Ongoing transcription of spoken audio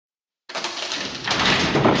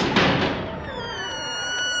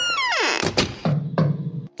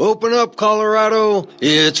Open up, Colorado.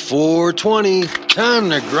 It's 420. Time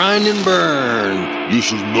to grind and burn. This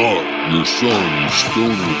is not your son's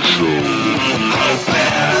stoner show.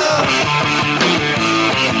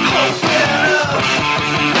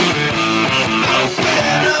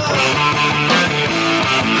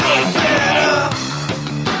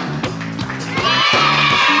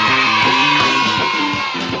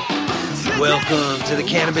 Welcome to the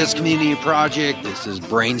Cannabis Community Project. This is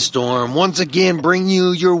Brainstorm. Once again, bring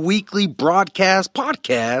you your weekly podcast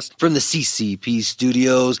from the CCP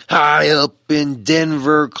studios high up in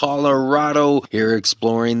Denver, Colorado. Here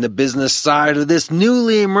exploring the business side of this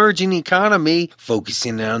newly emerging economy,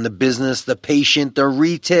 focusing on the business, the patient, the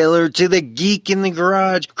retailer, to the geek in the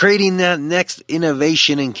garage, creating that next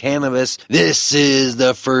innovation in cannabis. This is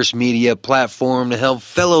the first media platform to help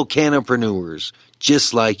fellow cannapreneurs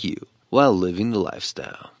just like you while living the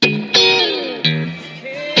lifestyle.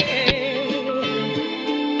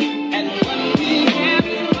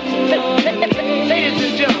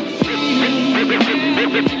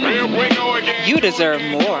 You deserve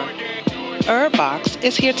more. Herbbox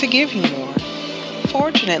is here to give you more.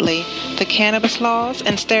 Fortunately, the cannabis laws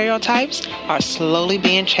and stereotypes are slowly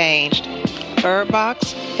being changed.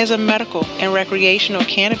 Herbbox is a medical and recreational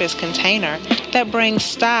cannabis container that brings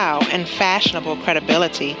style and fashionable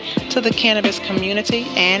credibility to the cannabis community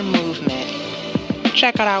and movement.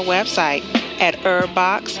 Check out our website at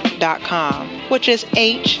herbbox.com, which is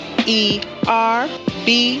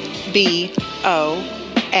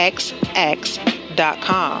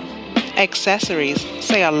HERBBOXX.com. Accessories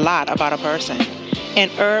say a lot about a person,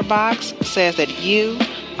 and Herbbox says that you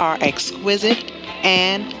are exquisite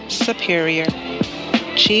and superior.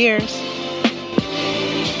 Cheers.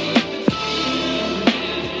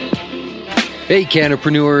 Hey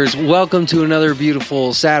cannapreneurs, welcome to another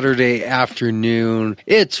beautiful Saturday afternoon.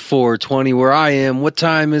 It's 4:20 where I am. What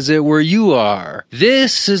time is it where you are?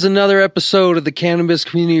 This is another episode of the Cannabis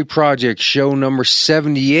Community Project, show number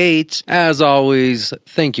 78. As always,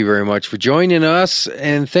 thank you very much for joining us,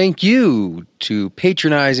 and thank you to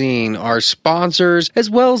patronizing our sponsors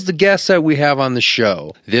as well as the guests that we have on the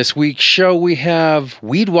show. This week's show we have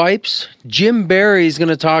Weed Wipes. Jim Barry is going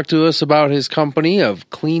to talk to us about his company of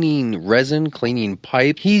cleaning resin, cleaning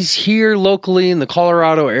pipe. He's here locally in the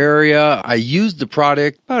Colorado area. I use the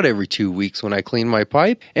product about every 2 weeks when I clean my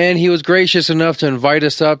pipe, and he was gracious enough to invite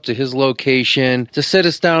us up to his location to sit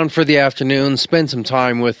us down for the afternoon, spend some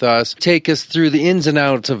time with us, take us through the ins and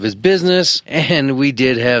outs of his business, and we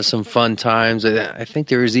did have some fun times. I think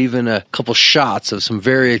there was even a couple shots of some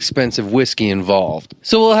very expensive whiskey involved.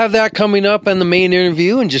 So we'll have that coming up on the main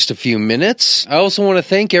interview in just a few minutes. I also want to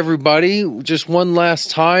thank everybody just one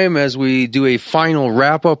last time as we do a final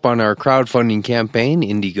wrap-up on our crowdfunding campaign,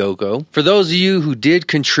 Indiegogo. For those of you who did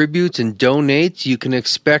contribute and donate, you can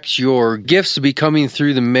expect your gifts to be coming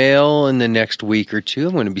through the mail in the next week or two.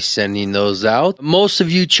 I'm going to be sending those out. Most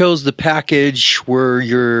of you chose the package where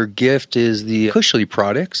your gift is the Cushley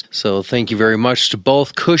products, so thank you very much to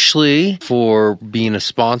both Cushley for being a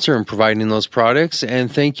sponsor and providing those products,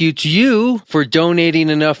 and thank you to you for donating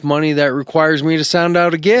enough money that requires me to sound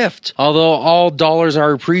out a gift. Although all dollars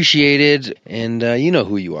are appreciated, and you know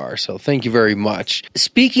who you are, so thank you very much.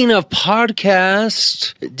 Speaking of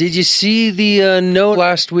podcasts, did you see the note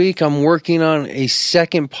last week? I'm working on a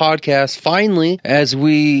second podcast, finally, as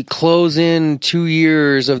we close in 2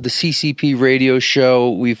 years of the CCP radio show.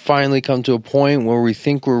 We've finally come to a point where we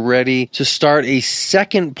think we're ready to start a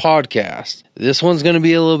second podcast. This one's going to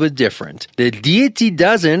be a little bit different. The Deity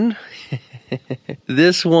Dozen.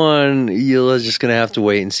 This one, you're just going to have to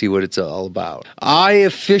wait and see what it's all about. I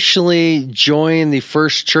officially joined the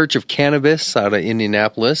First Church of Cannabis out of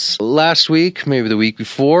Indianapolis. Last week, maybe the week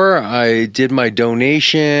before, I did my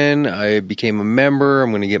donation. I became a member. I'm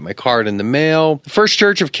going to get my card in the mail. The First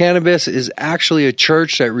Church of Cannabis is actually a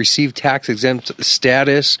church that received tax-exempt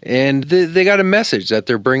status, and they got a message that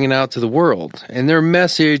they're bringing out to the world. And their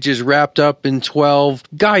message is wrapped up in 12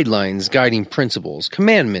 guidelines, guiding principles,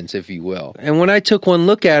 commandments, if you will. And when I took one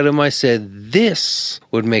look at them, I said, this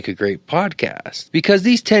would make a great podcast. Because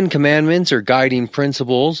these 10 commandments or guiding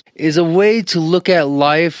principles is a way to look at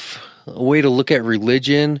life a way to look at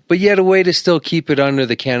religion, but yet a way to still keep it under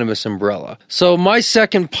the cannabis umbrella. So my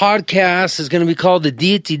second podcast is going to be called The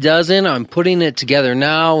Deity Dozen. I'm putting it together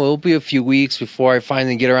now. It'll be a few weeks before I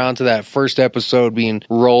finally get around to that first episode being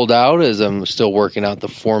rolled out, as I'm still working out the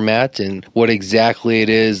format and what exactly it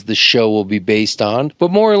is the show will be based on.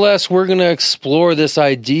 But more or less, we're going to explore this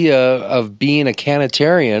idea of being a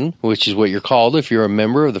canatarian, which is what you're called if you're a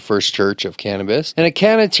member of the First Church of Cannabis. And a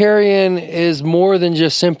canatarian is more than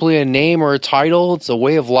just simply a name or a title. It's a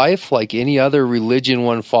way of life like any other religion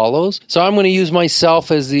one follows. So I'm going to use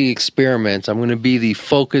myself as the experiment. I'm going to be the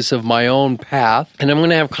focus of my own path. And I'm going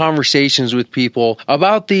to have conversations with people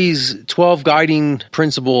about these 12 guiding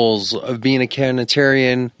principles of being a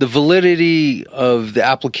Canitarian, the validity of the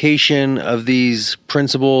application of these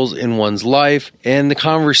principles in one's life. And the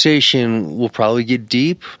conversation will probably get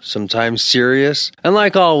deep, sometimes serious. And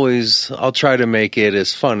like always, I'll try to make it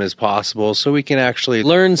as fun as possible so we can actually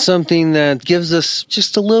learn something that gives us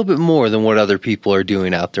just a little bit more than what other people are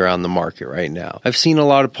doing out there on the market right now. I've seen a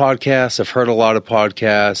lot of podcasts. I've heard a lot of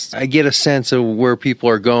podcasts. I get a sense of where people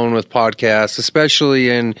are going with podcasts, especially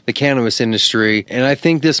in the cannabis industry. And I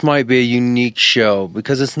think this might be a unique show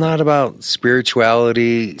because it's not about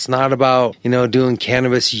spirituality. It's not about, doing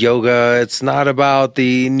cannabis yoga. It's not about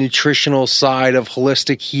the nutritional side of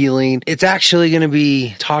holistic healing. It's actually going to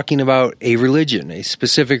be talking about a religion, a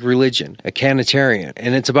specific religion, a Canitarian.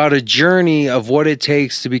 And it's about a journey of what it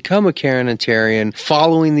takes to become a Canitarian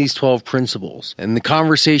following these 12 principles. And the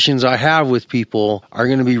conversations I have with people are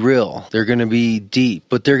going to be real. They're going to be deep,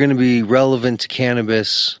 but they're going to be relevant to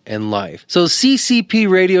cannabis and life. So CCP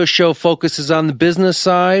radio show focuses on the business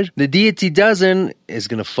side. The Deity Dozen is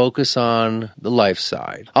going to focus on the life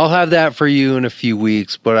side. I'll have that for you in a few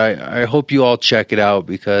weeks, but I hope you all check it out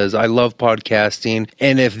because I love podcasting.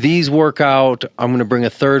 And if these work out, I'm going to bring a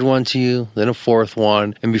third one to you, then a fourth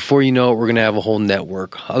one. And before you know it, we're going to have a whole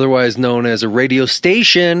network, otherwise known as a radio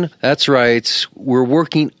station. That's right. We're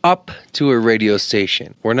working up to a radio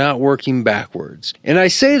station. We're not working backwards. And I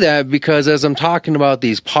say that because as I'm talking about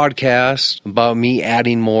these podcasts, about me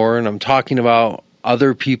adding more, and I'm talking about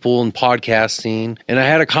other people in podcasting. And I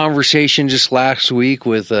had a conversation just last week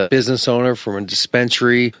with a business owner from a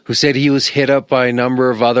dispensary who said he was hit up by a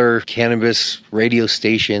number of other cannabis radio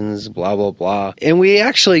stations, blah, blah, blah. And we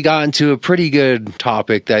actually got into a pretty good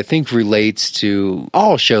topic that I think relates to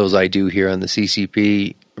all shows I do here on the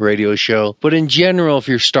CCP radio show. But in general, if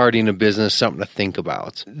you're starting a business, something to think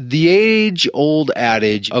about. The age-old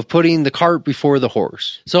adage of putting the cart before the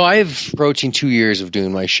horse. So I have approaching 2 years of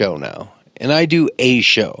doing my show now. And I do a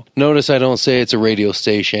show. Notice I don't say it's a radio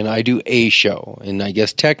station. I do a show. And I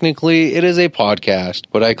guess technically it is a podcast,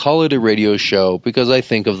 but I call it a radio show because I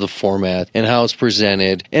think of the format and how it's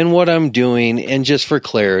presented and what I'm doing. And just for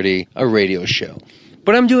clarity, a radio show.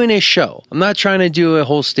 But I'm doing a show. I'm not trying to do a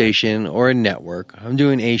whole station or a network. I'm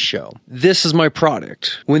doing a show. This is my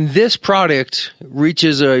product. When this product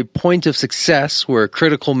reaches a point of success where a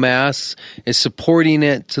critical mass is supporting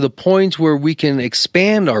it to the point where we can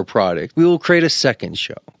expand our product, we will create a second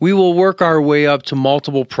show. We will work our way up to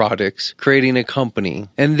multiple products, creating a company.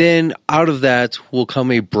 And then out of that will come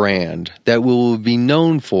a brand that we will be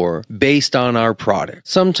known for based on our product.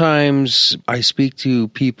 Sometimes I speak to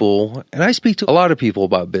people, and I speak to a lot of people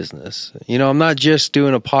about business. I'm not just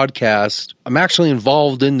doing a podcast. I'm actually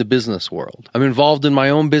involved in the business world. I'm involved in my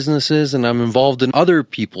own businesses and I'm involved in other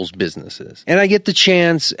people's businesses. And I get the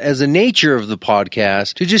chance, as a nature of the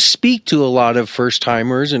podcast, to just speak to a lot of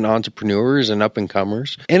first-timers and entrepreneurs and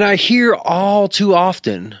up-and-comers. And I hear all too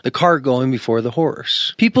often the cart going before the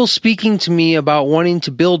horse. People speaking to me about wanting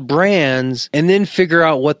to build brands and then figure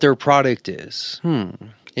out what their product is.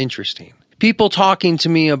 Interesting. People talking to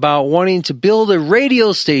me about wanting to build a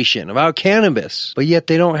radio station about cannabis, but yet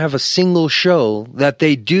they don't have a single show that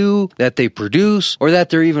they do, that they produce, or that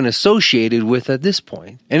they're even associated with at this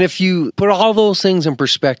point. And if you put all those things in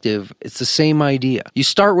perspective, it's the same idea. You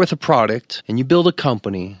start with a product, and you build a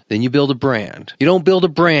company, then you build a brand. You don't build a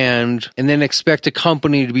brand and then expect a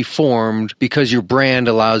company to be formed because your brand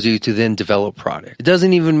allows you to then develop product. It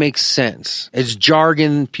doesn't even make sense. It's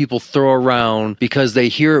jargon people throw around because they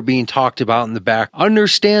hear it being talked about in the back.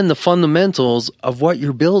 Understand the fundamentals of what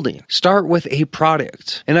you're building. Start with a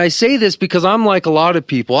product. And I say this because I'm like a lot of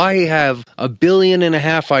people. I have 1.5 billion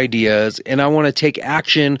ideas and I want to take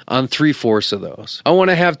action on 3/4 of those. I want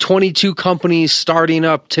to have 22 companies starting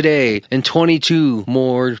up today and 22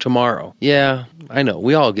 more tomorrow. Yeah, I know.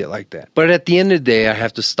 We all get like that. But at the end of the day, I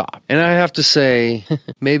have to stop. And I have to say,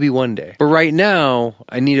 maybe one day. But right now,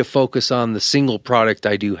 I need to focus on the single product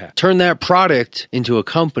I do have. Turn that product into a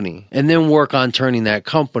company and then work on turning that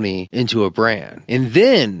company into a brand. And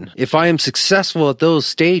then, if I am successful at those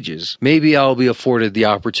stages, maybe I'll be afforded the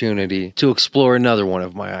opportunity to explore another one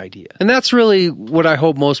of my ideas. And that's really what I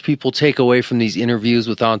hope most people take away from these interviews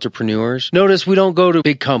with entrepreneurs. Notice we don't go to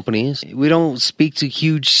big companies. We don't speak to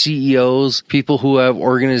huge CEOs, people who have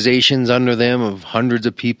organizations under them of hundreds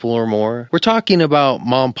of people or more. We're talking about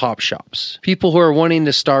mom-pop shops. People who are wanting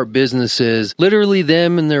to start businesses, literally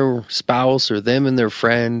them and their spouse or them and their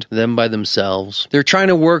friend, them by themselves. They're trying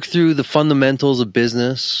to work through the fundamentals of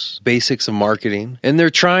business, basics of marketing, and they're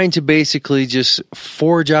trying to basically just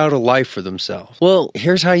forge out a life for themselves. Well,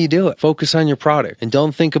 here's how you do it. Focus on your product and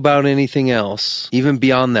don't think about anything else, even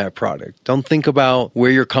beyond that product. Don't think about where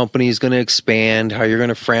your company is going to expand, how you're going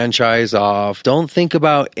to franchise off. Don't think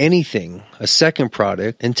about anything, a second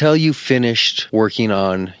product, until you finished working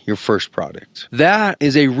on your first product. That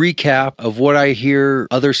is a recap of what I hear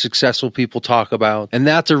other successful people talk about. And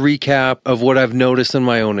that's a recap of what I've noticed in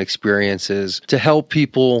my own experiences to help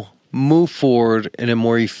people move forward in a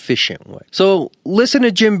more efficient way. So listen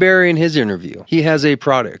to Jim Barry in his interview. He has a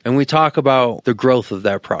product and we talk about the growth of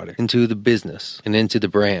that product into the business and into the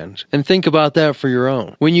brand. And think about that for your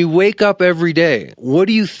own. When you wake up every day, what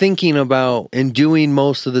are you thinking about and doing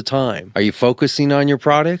most of the time? Are you focusing on your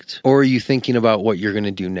product or are you thinking about what you're going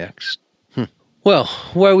to do next? Well,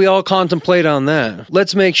 while we all contemplate on that,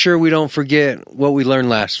 let's make sure we don't forget what we learned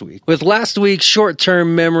last week. With last week's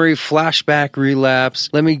short-term memory flashback relapse,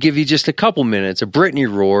 let me give you just a couple minutes of Brittany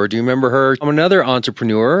Rohr. Do you remember her? I'm another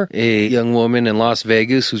entrepreneur, a young woman in Las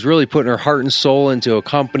Vegas who's really putting her heart and soul into a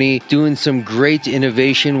company, doing some great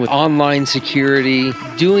innovation with online security,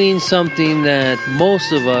 doing something that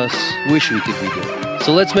most of us wish we could be doing.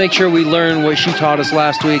 So let's make sure we learn what she taught us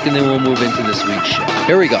last week, and then we'll move into this week's show.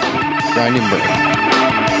 Here we go. Grind and Burn.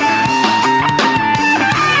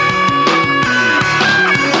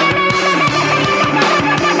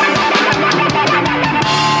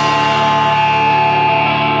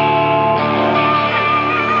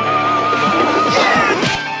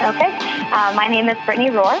 My name is Brittany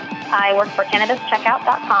Rohr. I work for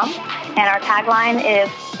CannabisCheckout.com, and our tagline is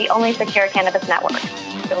the only secure cannabis network.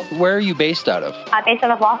 Where are you based out of? I'm based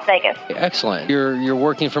out of Las Vegas. Excellent. You're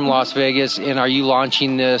working from Las Vegas, and are you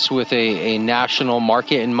launching this with a national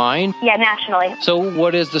market in mind? Yeah, nationally. So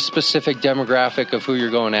what is the specific demographic of who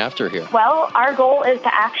you're going after here? Well, our goal is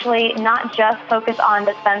to actually not just focus on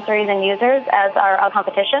dispensaries and users as our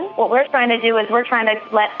competition. What we're trying to do is we're trying to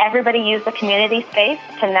let everybody use the community space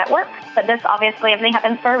to network. But this, obviously, everything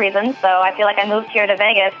happens for a reason. So I feel like I moved here to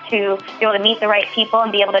Vegas to be able to meet the right people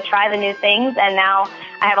and be able to try the new things. And now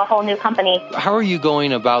I have a whole new company. How are you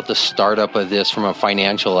going about the startup of this from a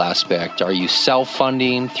financial aspect? Are you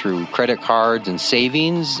self-funding through credit cards and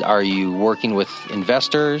savings? Are you working with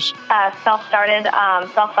investors? Self-started,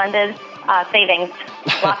 self-funded. Savings.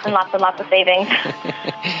 Lots and lots and lots of savings.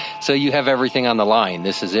 So you have everything on the line.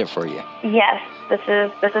 This is it for you. Yes. This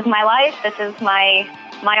is my life. This is my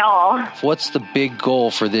all. What's the big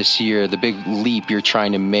goal for this year, the big leap you're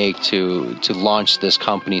trying to make to launch this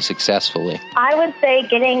company successfully? I would say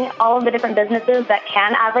getting all of the different businesses that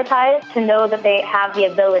can advertise to know that they have the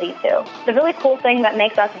ability to. The really cool thing that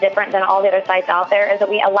makes us different than all the other sites out there is that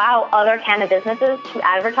we allow other cannabis businesses to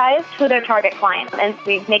advertise to their target clients. And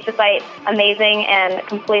we make the site amazing and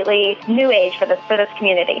completely new age for this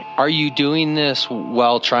community. Are you doing this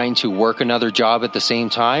while trying to work another job at the same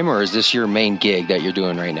time, or is this your main gig that you're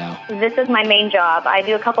doing right now? This is my main job. I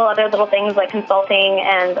do a couple other little things like consulting,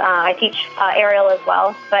 and I teach aerial as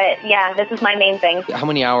well. But yeah, this is my main thing. How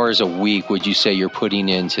many hours a week would you say you're putting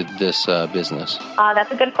into this business?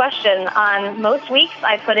 That's a good question. On most weeks,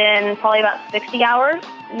 I put in probably about 60 hours.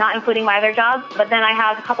 Not including my other jobs, but then I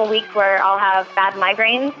have a couple weeks where I'll have bad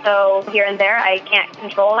migraines, so here and there I can't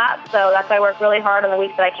control that, so that's why I work really hard on the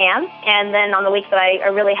weeks that I can, and then on the weeks that I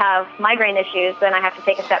really have migraine issues, then I have to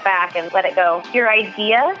take a step back and let it go. Your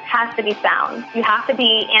idea has to be sound. You have to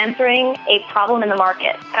be answering a problem in the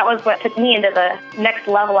market. That was what took me into the next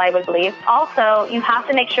level, I would believe. Also, you have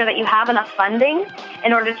to make sure that you have enough funding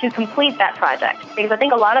in order to complete that project, because I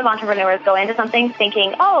think a lot of entrepreneurs go into something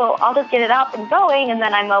thinking, oh, I'll just get it up and going, and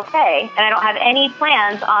then I'm okay. And I don't have any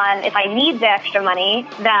plans on if I need the extra money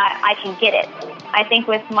that I can get it. I think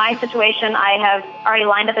with my situation, I have already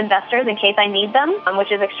lined up investors in case I need them,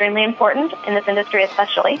 which is extremely important in this industry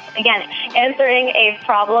especially. Again, answering a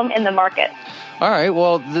problem in the market. All right.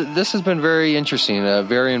 Well, this has been very interesting, a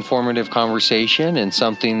very informative conversation, and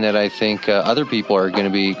something that I think other people are going to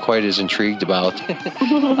be quite as intrigued about.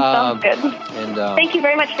 Sounds good. And thank you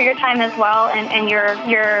very much for your time as well, and your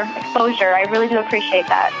exposure. I really do appreciate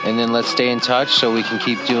that. And then let's stay in touch so we can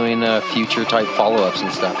keep doing future type follow-ups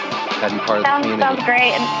and stuff. Have you part of the community. Sounds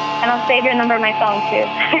great, and I'll save your number in my phone too.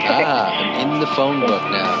 I'm in the phone book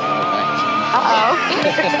now. All right. Uh-oh.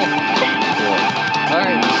 Cool. All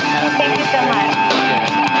right. Thank you so much.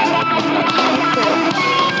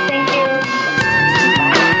 Thank you.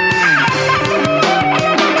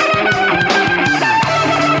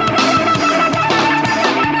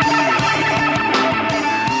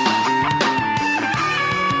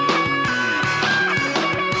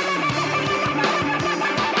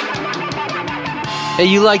 Hey,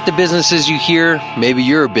 you like the businesses you hear? Maybe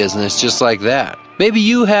you're a business just like that. Maybe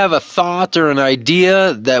you have a thought or an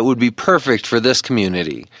idea that would be perfect for this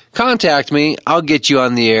community. Contact me. I'll get you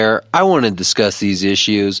on the air. I want to discuss these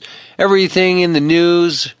issues. Everything in the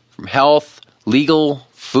news, from health, legal,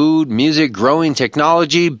 food, music, growing,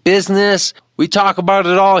 technology, business. We talk about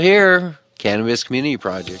it all here. Cannabis Community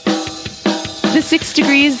Project. The 6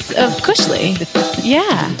 degrees of Cushley.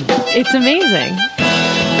 Yeah, it's amazing.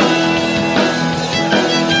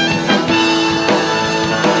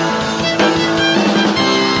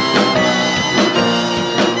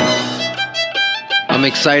 I'm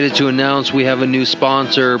excited to announce we have a new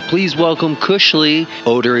sponsor. Please welcome Cushley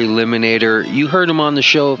Odor Eliminator. You heard them on the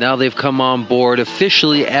show. Now they've come on board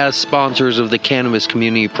officially as sponsors of the Cannabis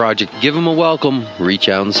Community Project. Give them a welcome. Reach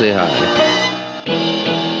out and say hi.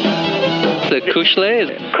 The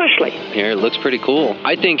Cushley? Cushley. Here, it looks pretty cool.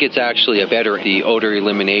 I think it's actually a better the odor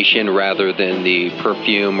elimination rather than the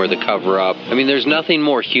perfume or the cover-up. I mean, there's nothing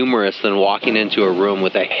more humorous than walking into a room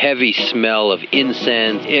with a heavy smell of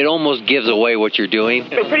incense. It almost gives away what you're doing.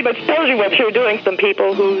 It pretty much tells you what you're doing. Some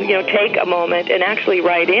people who, take a moment and actually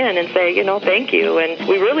write in and say, thank you, and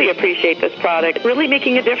we really appreciate this product, really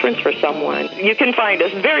making a difference for someone. You can find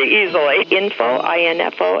us very easily. info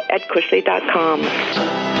at Cushley.com.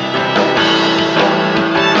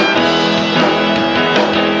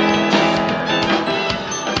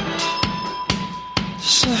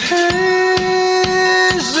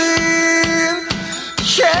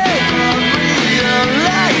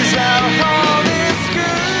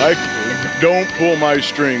 Don't pull my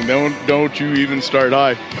string. Don't you even start.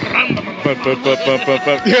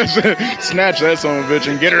 Yes, snatch that son of a bitch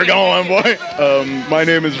and get her going, boy. My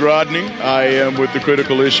name is Rodney. I am with the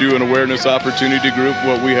Critical Issue and Awareness Opportunity Group.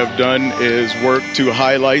 What we have done is work to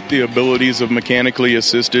highlight the abilities of mechanically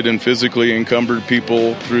assisted and physically encumbered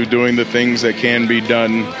people through doing the things that can be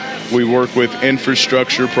done. We work with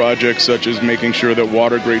infrastructure projects such as making sure that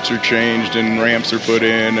water grates are changed and ramps are put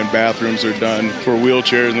in and bathrooms are done for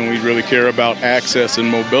wheelchairs, and we really care about access and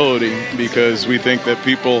mobility because we think that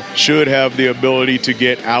people should have the ability to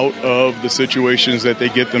get out of the situations that they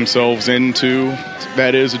get themselves into.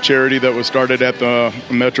 That is a charity that was started at the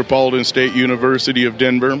Metropolitan State University of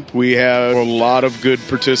Denver. We have a lot of good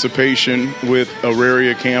participation with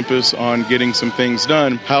Auraria campus on getting some things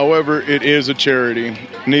done. However, it is a charity.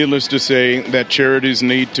 Needless to say that charities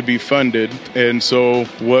need to be funded, and so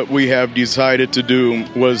what we have decided to do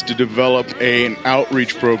was to develop an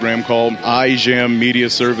outreach program called IJAM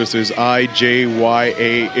Media Services,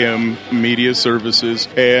 IJYAM Media Services,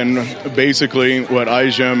 and basically what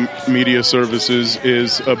IJAM Media Services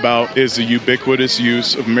is about is the ubiquitous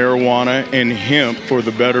use of marijuana and hemp for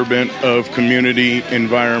the betterment of community,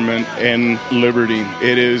 environment, and liberty.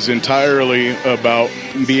 It is entirely about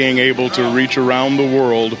being able to reach around the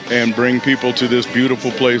world and bring people to this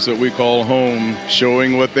beautiful place that we call home,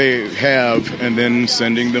 showing what they have and then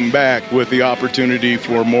sending them back with the opportunity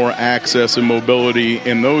for more access and mobility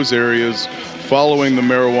in those areas following the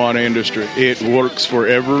marijuana industry. It works for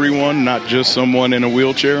everyone, not just someone in a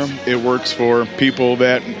wheelchair. It works for people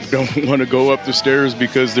that don't want to go up the stairs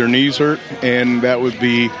because their knees hurt, and that would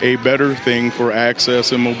be a better thing for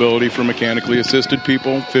access and mobility for mechanically assisted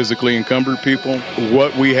people, physically encumbered people.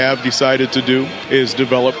 What we have decided to do is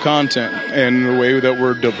develop content, and the way that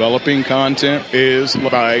we're developing content is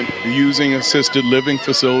by using assisted living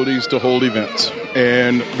facilities to hold events.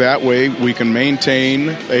 And that way we can maintain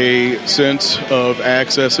a sense of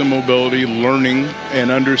access and mobility, learning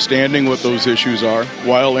and understanding what those issues are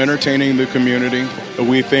while entertaining the community.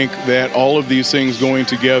 We think that all of these things going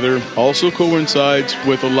together also coincides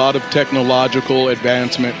with a lot of technological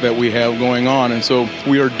advancement that we have going on. And so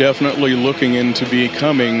we are definitely looking into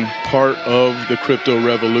becoming part of the crypto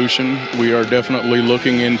revolution. We are definitely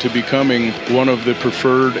looking into becoming one of the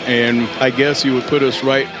preferred, and I guess you would put us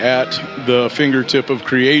right at the fingertip of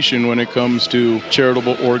creation when it comes to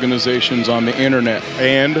charitable organizations on the internet.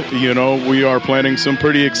 And, we are planning some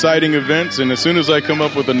pretty exciting events, and as soon as I come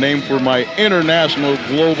up with a name for my international,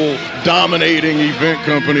 global, dominating event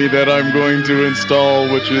company that I'm going to install,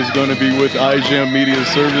 which is going to be with IJAM Media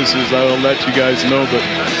Services, I will let you guys know, but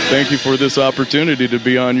thank you for this opportunity to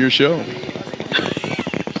be on your show.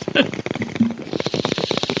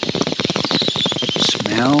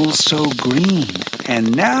 Smells so green,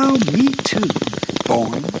 and now me too.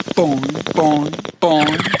 Boing, boing, boing,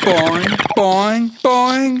 boing, boing, boing,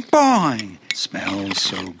 boing, boing. Smells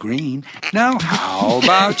so green. Now, how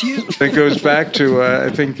about you? It goes back to, I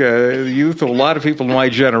think, the youth of a lot of people in my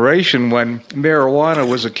generation when marijuana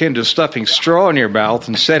was akin to stuffing straw in your mouth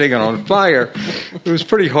and setting it on fire. It was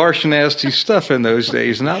pretty harsh and nasty stuff in those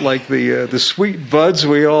days, not like the sweet buds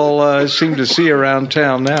we all seem to see around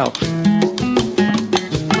town now.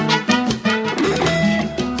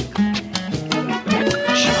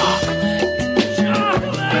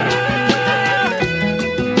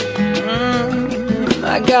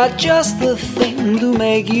 I got just the thing to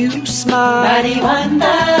make you smile.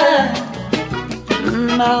 Marijuana.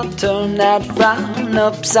 I'll turn that frown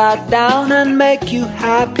upside down and make you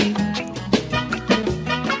happy.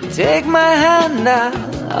 Take my hand now,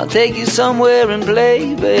 I'll take you somewhere and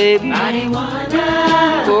play, baby.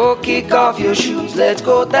 Marijuana. Go kick off your shoes, let's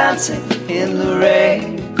go dancing in the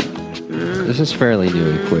rain. This is fairly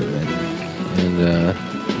new equipment, and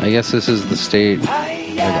I guess this is the state of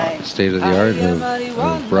the art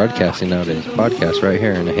of broadcasting nowadays. Podcast right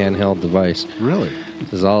here in a handheld device. Really?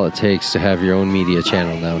 This is all it takes to have your own media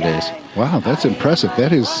channel nowadays. Wow, that's impressive.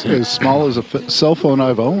 That is as small as a cell phone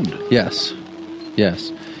I've owned. Yes.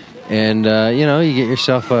 And, you get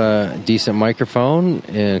yourself a decent microphone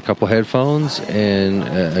and a couple headphones and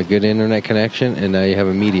a good internet connection, and now you have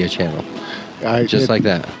a media channel. Just like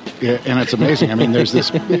that. Yeah, and it's amazing. I mean, there's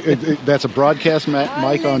this, that's a broadcast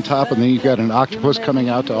mic on top, and then you've got an octopus coming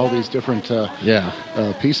out to all these different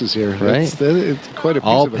pieces here. Right. It's quite a piece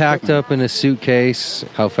all of packed equipment. up in a suitcase.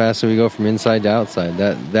 How fast do we go from inside to outside?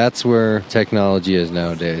 That's where technology is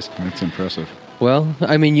nowadays. That's impressive. Well,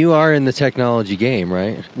 I mean, you are in the technology game,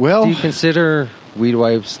 right? Well, do you consider Weed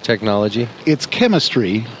Wipes technology? It's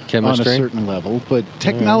chemistry on a certain level, but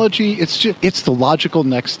technology, it's the logical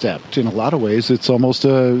next step. In a lot of ways, it's almost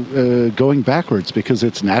going backwards because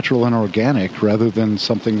it's natural and organic rather than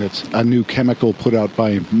something that's a new chemical put out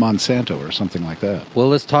by Monsanto or something like that. Well,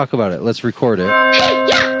 let's talk about it. Let's record it.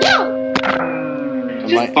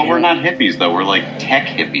 But we're not hippies, though. We're like tech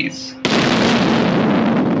hippies.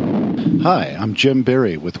 Hi, I'm Jim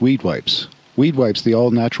Berry with Weed Wipes. Weed Wipes, the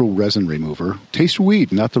all-natural resin remover. Taste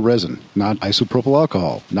weed, not the resin. Not isopropyl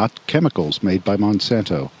alcohol. Not chemicals made by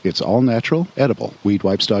Monsanto. It's all natural, edible.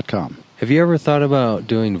 Weedwipes.com. Have you ever thought about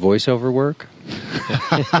doing voiceover work?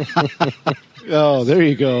 Oh, there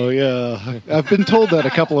you go. Yeah. I've been told that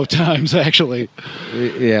a couple of times, actually.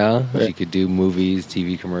 Yeah. You could do movies,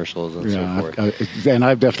 TV commercials, and so forth. And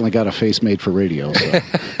I've definitely got a face made for radio. So.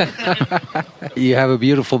 You have a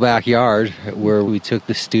beautiful backyard where we took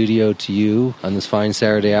the studio to you on this fine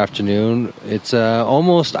Saturday afternoon. It's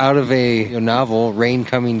almost out of a novel, rain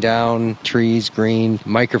coming down, trees green,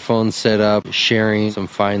 microphones set up, sharing some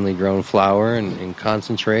finely grown flower and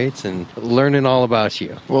concentrates, and learning all about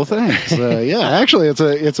you. Well, thanks. Yeah, actually,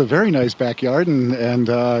 it's a very nice backyard,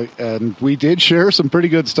 and we did share some pretty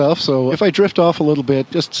good stuff. So if I drift off a little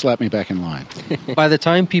bit, just slap me back in line. By the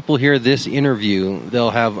time people hear this interview,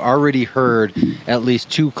 they'll have already heard at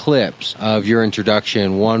least 2 clips of your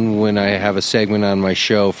introduction. One when I have a segment on my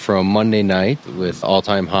show from Monday night with All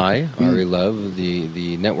Time High, Ari Love,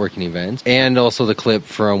 the networking event, and also the clip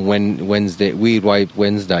from Wednesday, Weed Wipe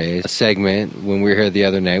Wednesday, a segment. When we were here the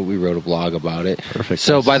other night, we wrote a blog about it. Perfect.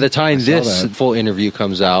 So by the time this full interview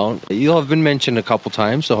comes out, you'll have been mentioned a couple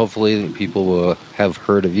times, so hopefully people will have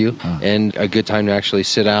heard of you, and a good time to actually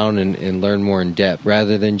sit down and learn more in depth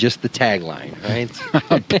rather than just the tagline, right?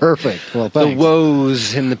 Perfect. Well, thanks. The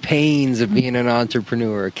woes and the pains of being an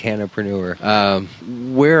entrepreneur, a cannapreneur.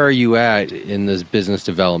 Where are you at in this business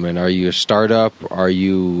development? Are you a startup? Are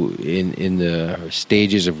you in the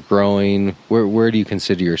stages of growing? Where do you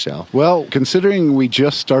consider yourself? Well, considering we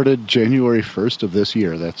just started January 1st of this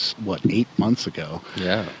year, that's, 8 months ago.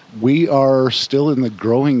 Yeah. We are still in the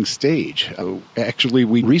growing stage. Actually,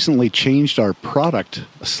 we recently changed our product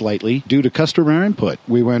slightly due to customer input.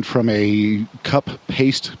 We went from a cup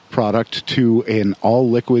paste product to an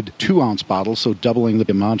all-liquid 2-ounce bottle, so doubling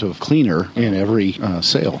the amount of cleaner in every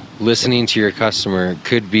sale. Listening to your customer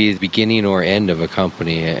could be the beginning or end of a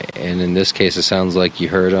company, and in this case, it sounds like you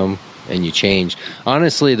heard them and you changed.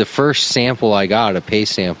 Honestly, the first sample I got, a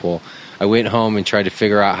paste sample, I went home and tried to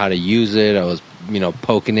figure out how to use it. I was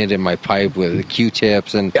poking it in my pipe with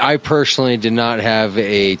Q-tips. And I personally did not have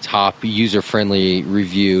a top user-friendly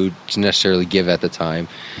review to necessarily give at the time.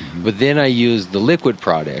 Mm-hmm. But then I used the liquid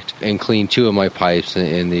product and cleaned 2 of my pipes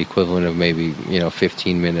in the equivalent of maybe,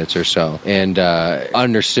 15 minutes or so. And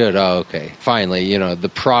understood, finally, the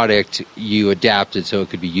product you adapted so it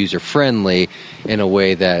could be user-friendly in a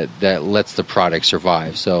way that lets the product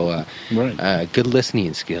survive. So good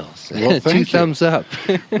listening skills. Well, 2 thumbs up.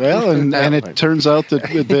 Well, and it turns turns out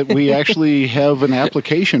that we actually have an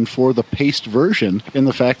application for the paste version in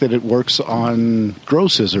the fact that it works on grow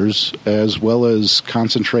scissors as well as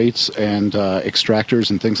concentrates and extractors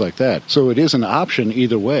and things like that. So it is an option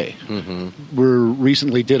either way. Mm-hmm. We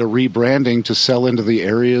recently did a rebranding to sell into the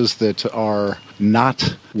areas that are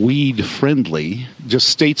not weed friendly, just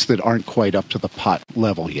states that aren't quite up to the pot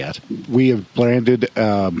level yet. We have branded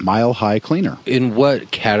Mile High Cleaner. In what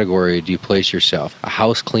category do you place yourself?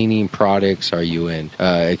 House cleaning products are you in?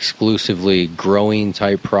 Exclusively growing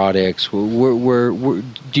type products? Where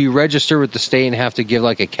do you register with the state and have to give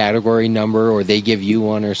like a category number, or they give you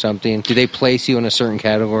one or something? Do they place you in a certain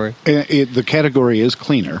category? The category is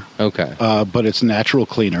cleaner. Okay. But it's natural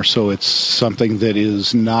cleaner, so it's something that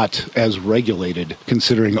is not as regulated,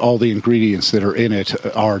 considering all the ingredients that are in it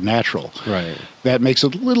are natural. Right. That makes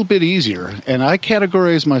it a little bit easier. And I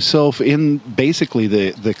categorize myself in basically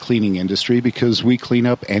the cleaning industry because we clean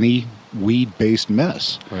up any weed-based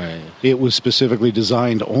mess. Right. It was specifically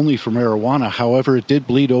designed only for marijuana. However, it did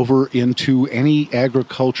bleed over into any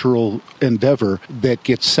agricultural endeavor that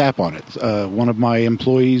gets sap on it. One of my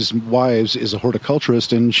employees' wives is a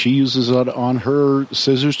horticulturist, and she uses it on her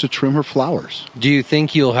scissors to trim her flowers. Do you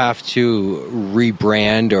think you'll have to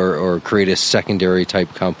rebrand or create a secondary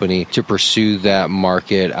type company to pursue that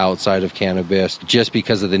market outside of cannabis? Just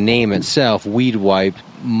because of the name itself, Weed Wipe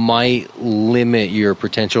might limit your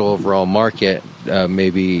potential overall market,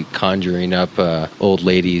 maybe conjuring up old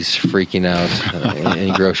ladies freaking out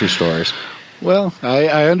in grocery stores. Well,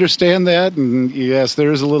 I understand that, and yes,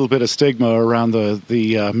 there is a little bit of stigma around the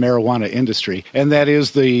marijuana industry, and that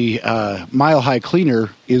is the Mile High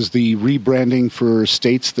Cleaner is the rebranding for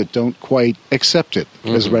states that don't quite accept it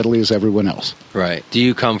as readily as everyone else. Right. Do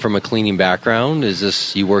you come from a cleaning background? Is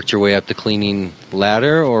this, you worked your way up the cleaning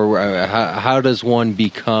ladder, or how does one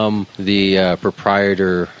become the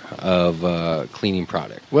proprietor of cleaning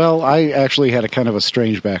product? Well, I actually had a kind of a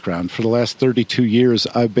strange background. For the last 32 years,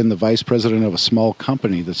 I've been the vice president of a small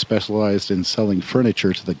company that specialized in selling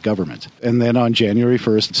furniture to the government. And then on January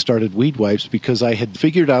 1st, started Weed Wipes because I had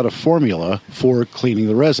figured out a formula for cleaning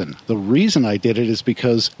the resin. The reason I did it is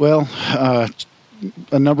because, well,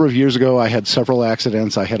 a number of years ago, I had several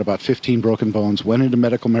accidents. I had about 15 broken bones, went into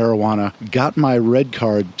medical marijuana, got my red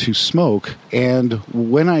card to smoke, and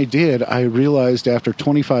when I did, I realized after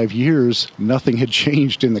 25 years, nothing had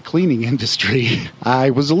changed in the cleaning industry.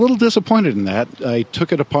 I was a little disappointed in that. I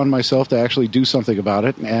took it upon myself to actually do something about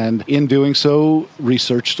it, and in doing so,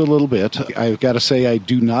 researched a little bit. I've got to say I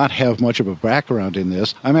do not have much of a background in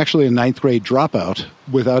this. I'm actually a ninth grade dropout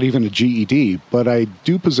without even a GED, but I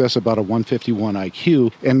do possess about a 151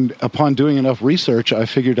 IQ, and upon doing enough research, I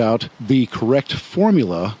figured out the correct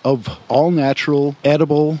formula of all natural,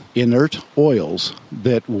 edible, inert oils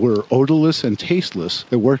that were odorless and tasteless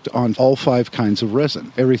that worked on all 5 kinds of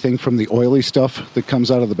resin. Everything from the oily stuff that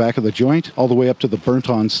comes out of the back of the joint, all the way up to the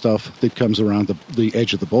burnt-on stuff that comes around the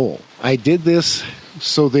edge of the bowl. I did this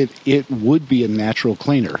so that it would be a natural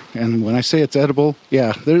cleaner. And when I say it's edible,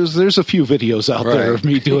 yeah, there's a few videos out there of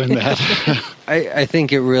me doing that. I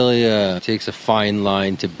think it really takes a fine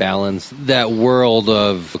line to balance that world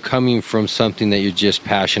of coming from something that you're just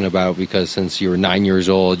passionate about because since you were 9 years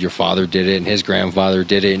old, your father did it and his grandfather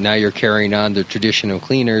did it, and now you're carrying on the tradition of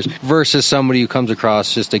cleaners versus somebody who comes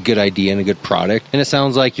across just a good idea and a good product. And it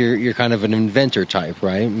sounds like you're kind of an inventor type,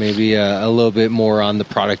 right? Maybe a little bit more on the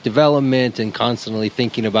product development and constantly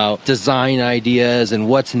thinking about design ideas and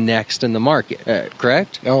what's next in the market,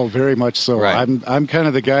 correct? Oh, very much so. Right. I'm kind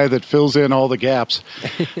of the guy that fills in all the gaps.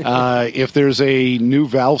 If there's a new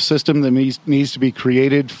valve system that needs to be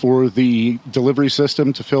created for the delivery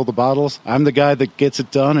system to fill the bottles, I'm the guy that gets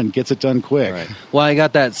it done and gets it done quick. Right. Well, I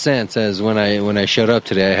got that sense as when I showed up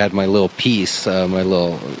today, I had my little piece, my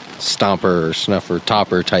little stomper or snuffer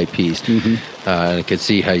topper type piece. And I could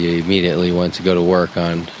see how you immediately went to go to work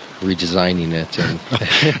on redesigning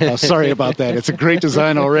it. And sorry about that. It's a great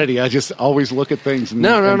design already. I just always look at things and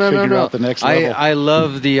figure out the next level. I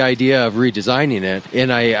love the idea of redesigning it,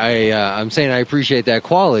 and I'm saying I appreciate that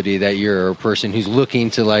quality that you're a person who's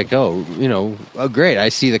looking to like, great, I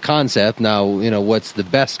see the concept. Now, what's the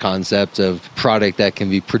best concept of product that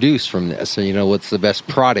can be produced from this? So, what's the best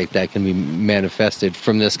product that can be manifested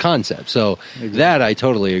from this concept? So that I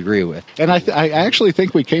totally agree with. And I actually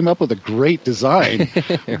think we came up with a great design.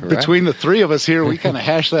 Between the three of us here, we kind of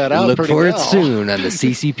hashed that out pretty well. Look for it soon on the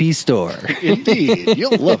CCP store. Indeed.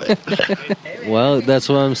 You'll love it. Well, that's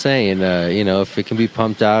what I'm saying. If it can be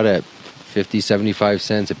pumped out at 50, 75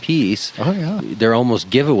 cents a piece. Oh, yeah. They're almost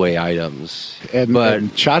giveaway items. And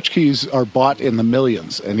tchotchkes are bought in the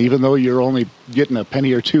millions. And even though you're only getting a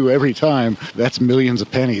penny or two every time, that's millions of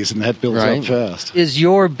pennies, and that builds up fast. Is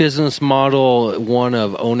your business model one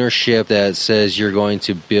of ownership that says you're going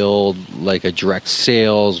to build like a direct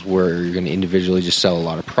sales where you're going to individually just sell a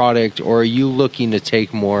lot of product, or are you looking to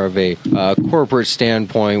take more of a corporate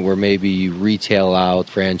standpoint where maybe you retail out,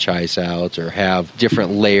 franchise out, or have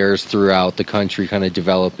different layers throughout the country kind of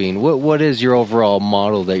developing? What is your overall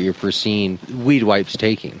model that you're foreseeing Weed Wipes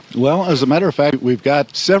taking? Well, as a matter of fact, we've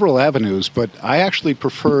got several avenues, but I actually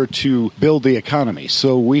prefer to build the economy.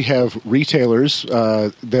 So we have retailers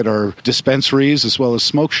that are dispensaries as well as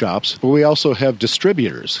smoke shops, but we also have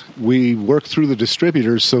distributors. We work through the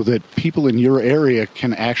distributors so that people in your area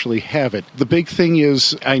can actually have it. The big thing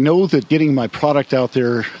is I know that getting my product out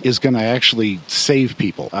there is going to actually save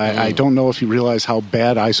people. I don't know if you realize how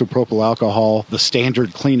bad isopropyl alcohol, the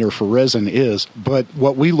standard cleaner for resin, is, but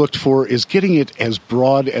what we looked for is getting it as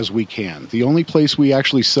broad as we can. The only place we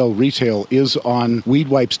actually sell retail is on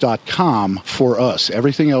weedwipes.com for us.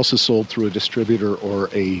 Everything else is sold through a distributor or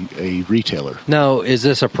a retailer. Now, is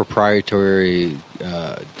this a proprietary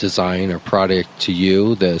design or product to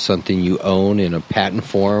you, something you own in a patent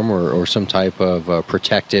form or some type of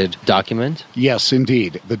protected document? Yes,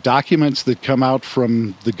 indeed. The documents that come out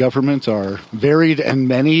from the government are varied and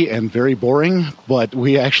many and very boring, but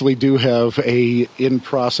we actually do have in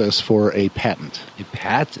process for a patent. A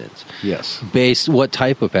patent? Yes. What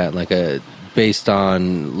type of patent? Based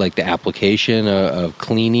on like the application of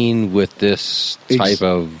cleaning with this type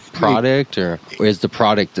of product, or is the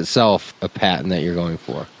product itself a patent that you're going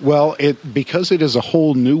for? Well, because it is a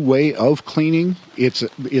whole new way of cleaning, it's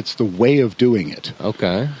the way of doing it.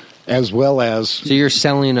 Okay. As well as... So you're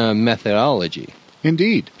selling a methodology.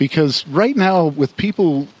 Indeed, because right now with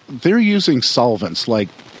people, they're using solvents like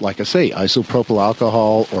I say, isopropyl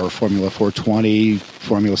alcohol or Formula 420,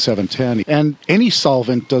 Formula 710. And any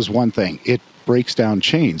solvent does one thing. It breaks down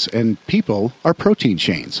chains, and people are protein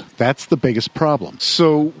chains. That's the biggest problem.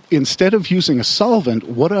 So instead of using a solvent,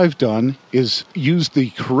 what I've done is use the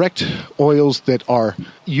correct oils that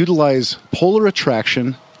utilize polar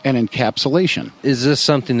attraction and encapsulation. Is this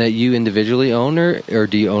something that you individually own, or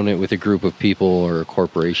do you own it with a group of people or a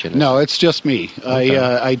corporation? No, it's just me. Okay.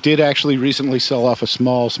 I did actually recently sell off a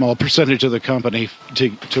small percentage of the company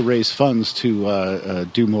to raise funds to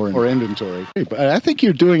do more inventory. But I think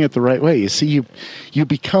you're doing it the right way. You see, you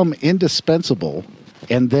become indispensable,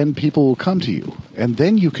 and then people will come to you, and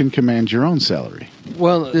then you can command your own salary.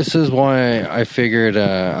 Well, this is why I figured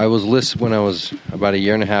I was listening when I was about a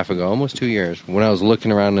year and a half ago, almost 2 years, when I was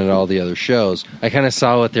looking around at all the other shows. I kind of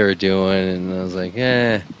saw what they were doing, and I was like,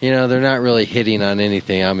 they're not really hitting on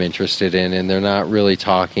anything I'm interested in, and they're not really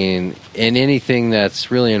talking in anything that's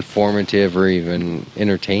really informative or even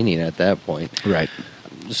entertaining at that point. Right.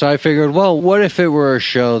 So I figured, well, what if it were a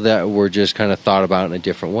show that were just kind of thought about in a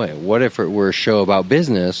different way? What if it were a show about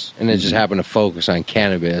business and it just happened to focus on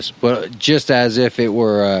cannabis, but just as if it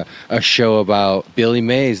were a show about Billy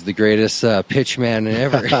Mays, the greatest pitchman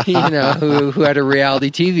ever, who had a reality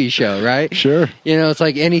TV show, right? Sure. It's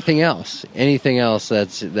like anything else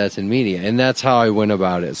that's in media, and that's how I went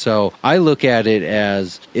about it. So I look at it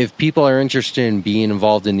as if people are interested in being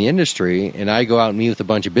involved in the industry, and I go out and meet with a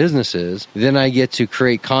bunch of businesses, then I get to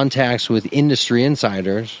create contacts with industry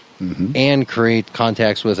insiders and create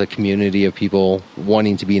contacts with a community of people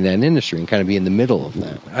wanting to be in that industry and kind of be in the middle of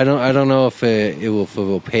that. I don't know if it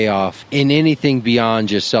will pay off in anything beyond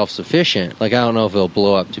just self-sufficient. Like, I don't know if it'll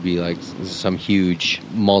blow up to be like some huge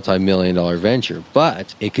multi-million-dollar venture,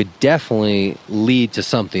 but it could definitely lead to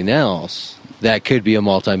something else that could be a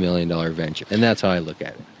multi-million-dollar venture. And that's how I look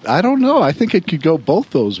at it. I don't know. I think it could go both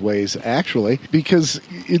those ways, actually, because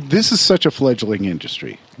this is such a fledgling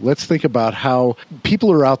industry. Let's think about how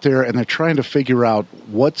people are out there and they're trying to figure out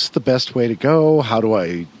what's the best way to go. How do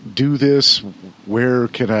I do this? Where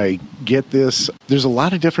can I get this? There's a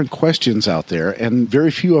lot of different questions out there, and very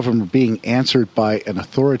few of them are being answered by an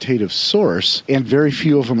authoritative source, and very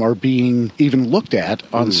few of them are being even looked at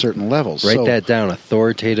on certain levels. Write that down,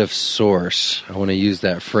 authoritative source. I want to use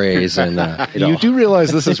that phrase. And you do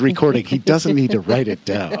realize this is recording. He doesn't need to write it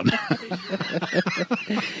down.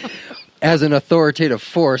 As an authoritative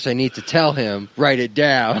force, I need to tell him, write it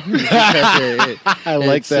down. I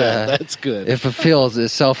like that. That's good. It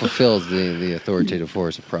self-fulfills the authoritative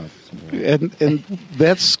force of prophecy. And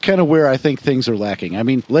that's kind of where I think things are lacking. I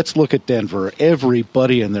mean, let's look at Denver.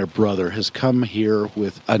 Everybody and their brother has come here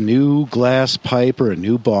with a new glass pipe or a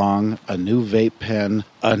new bong, a new vape pen,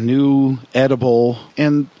 a new edible,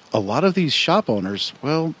 and a lot of these shop owners,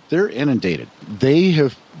 well, they're inundated. They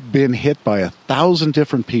have been hit by 1,000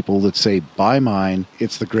 different people that say, buy mine,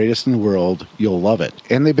 it's the greatest in the world, you'll love it.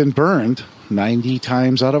 And they've been burned 90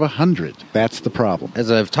 times out of 100. That's the problem.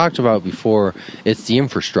 As I've talked about before, it's the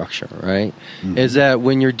infrastructure, right? Mm-hmm. Is that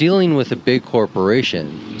when you're dealing with a big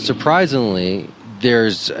corporation, surprisingly,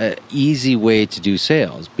 there's an easy way to do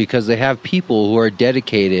sales because they have people who are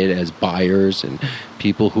dedicated as buyers and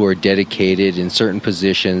people who are dedicated in certain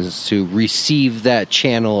positions to receive that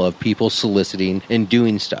channel of people soliciting and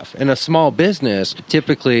doing stuff. In a small business,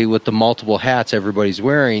 typically with the multiple hats everybody's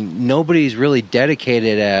wearing, nobody's really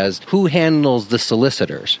dedicated as who handles the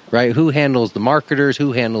solicitors, right? Who handles the marketers?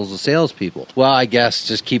 Who handles the salespeople? Well, I guess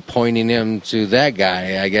just keep pointing him to that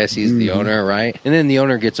guy. I guess he's the owner, right? And then the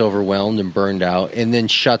owner gets overwhelmed and burned out and then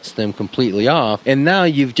shuts them completely off. And now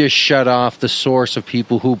you've just shut off the source of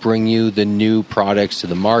people who bring you the new products to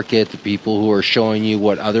the market, the people who are showing you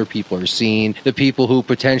what other people are seeing, the people who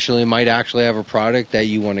potentially might actually have a product that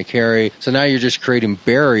you want to carry. So now you're just creating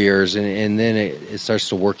barriers and then it starts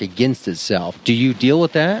to work against itself. Do you deal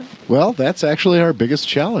with that? Well, that's actually our biggest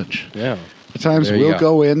challenge. Yeah. At times we'll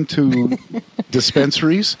go into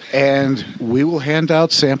dispensaries and we will hand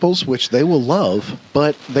out samples, which they will love,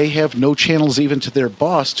 but they have no channels even to their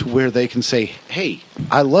boss to where they can say, hey,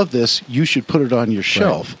 I love this, you should put it on your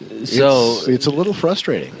shelf. Right. So it's a little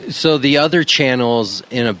frustrating. So the other channels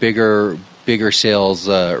in a bigger sales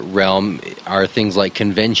realm are things like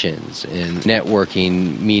conventions and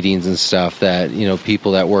networking meetings and stuff that, you know,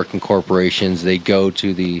 people that work in corporations, they go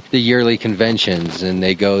to the yearly conventions and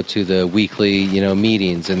they go to the weekly, you know,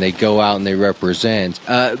 meetings and they go out and they represent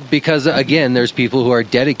because, again, there's people who are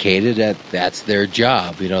dedicated that's their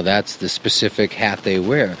job. You know, that's the specific hat they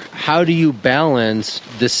wear. How do you balance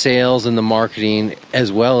the sales and the marketing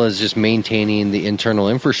as well as just maintaining the internal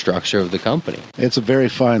infrastructure of the company? It's a very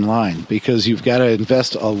fine line because you've got to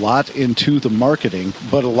invest a lot into the marketing,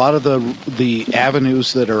 but a lot of the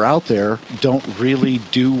avenues that are out there don't really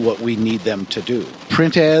do what we need them to do.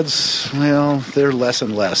 Print ads, well, they're less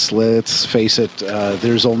and less. Let's face it,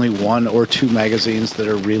 there's only 1 or 2 magazines that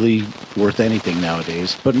are really worth anything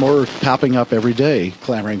nowadays, but more popping up every day,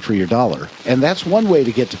 clamoring for your dollar. And that's one way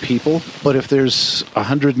to get to people, but if there's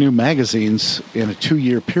 100 new magazines in a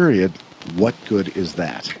 2-year period, what good is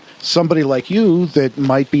that? Somebody like you that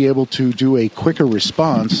might be able to do a quicker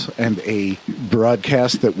response and a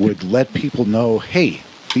broadcast that would let people know, hey,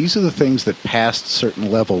 these are the things that passed certain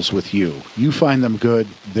levels with you. You find them good,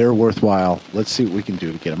 they're worthwhile. Let's see what we can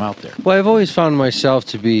do to get them out there. Well, I've always found myself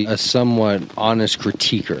to be a somewhat honest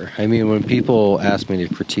critiquer. I mean, when people ask me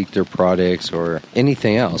to critique their products or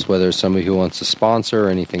anything else, whether it's somebody who wants to sponsor or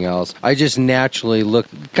anything else, I just naturally look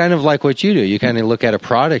kind of like what you do. You kind of look at a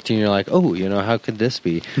product and you're like, oh, you know, how could this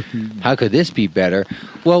be? How could this be better?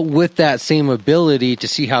 Well, with that same ability to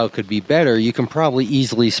see how it could be better, you can probably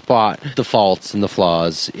easily spot the faults and the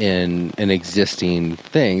flaws in existing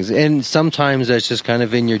things. And sometimes that's just kind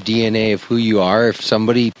of in your DNA of who you are. If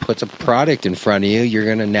somebody puts a product in front of you, you're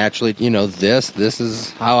going to naturally, you know, this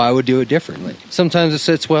is how I would do it differently. Sometimes it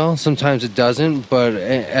sits well, sometimes it doesn't, but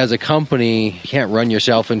as a company, you can't run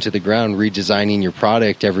yourself into the ground redesigning your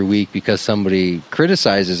product every week because somebody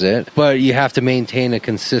criticizes it, but you have to maintain a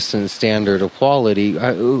consistent standard of quality.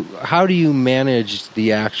 How do you manage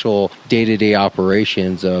the actual day-to-day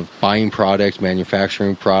operations of buying products,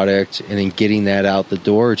 manufacturing product, and then getting that out the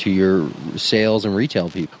door to your sales and retail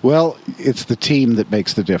people? Well, it's the team that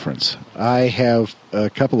makes the difference. I have a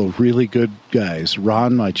couple of really good guys.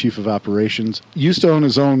 Ron, my chief of operations, used to own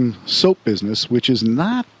his own soap business, which is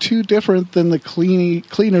not too different than the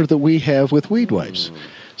cleaner that we have with weed wipes.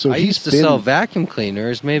 So I used to sell vacuum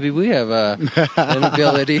cleaners. Maybe we have an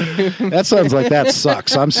ability. That sounds like that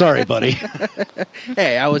sucks. I'm sorry, buddy.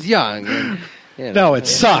 Hey, I was young. And, you know, no, it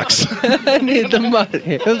sucks. I need the money.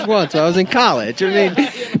 It was once I was in college. I mean,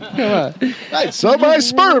 come on. I'd sell my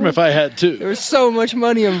sperm if I had to. There was so much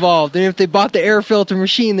money involved. And if they bought the air filter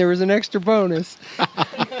machine, there was an extra bonus.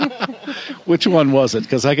 Which one was it?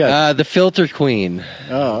 Because I got the Filter Queen.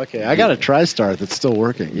 Oh, okay. I got a TriStar that's still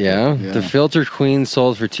working. Yeah. The Filter Queen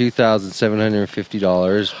sold for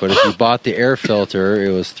 $2,750, but if you bought the air filter,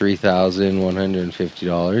 it was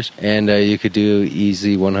 $3,150, and you could do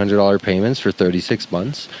easy $100 payments for 36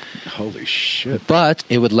 months. Holy shit! But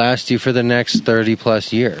it would last you for the next 30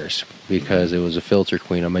 plus years. Because it was a filter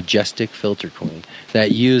queen, a majestic filter queen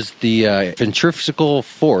that used the centrifugal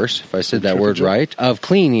force, if I said that word right, of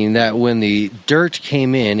cleaning, that when the dirt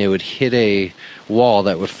came in, it would hit a wall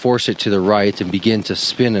that would force it to the right and begin to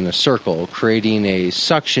spin in a circle, creating a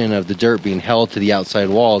suction of the dirt being held to the outside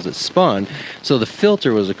wall as it spun. So the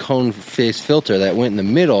filter was a cone-faced filter that went in the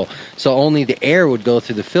middle, so only the air would go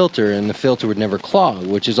through the filter and the filter would never clog,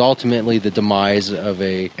 which is ultimately the demise of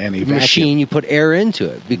a machine. You put air into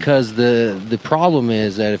it, because the problem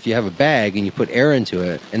is that if you have a bag and you put air into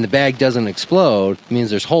it and the bag doesn't explode, it means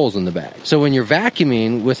there's holes in the bag. So when you're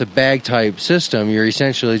vacuuming with a bag type system, you're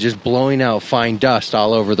essentially just blowing out fine dust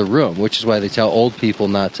all over the room, which is why they tell old people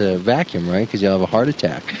not to vacuum, right? Because you'll have a heart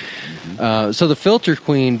attack. So the filter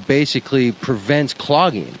queen basically prevents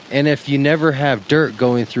clogging. And if you never have dirt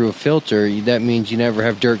going through a filter, that means you never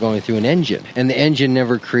have dirt going through an engine. And the engine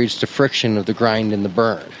never creates the friction of the grind and the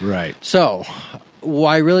burn. Right. So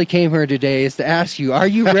why I really came here today is to ask you, are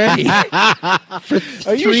you ready for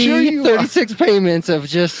 36 payments of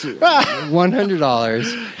just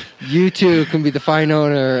 $100? You too can be the fine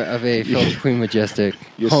owner of a Filter Queen Majestic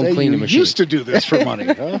home cleaning machine. You used to do this for money,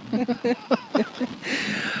 huh?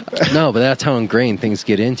 No, but that's how ingrained things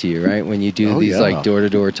get into you, right? When you do these like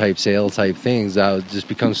door-to-door type sale type things, that just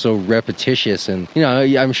becomes so repetitious. And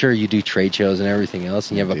I'm sure you do trade shows and everything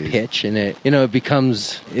else, and you have a pitch, and it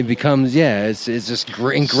becomes it's just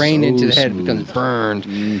ingrained into the head. It becomes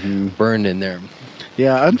burned in there.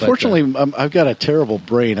 Yeah, unfortunately, I've got a terrible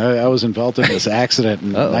brain. I was involved in this accident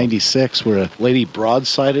in '96 where a lady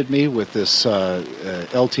broadsided me with this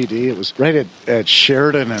LTD. It was right at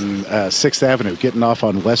Sheridan and 6th Avenue, getting off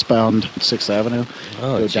on westbound 6th Avenue.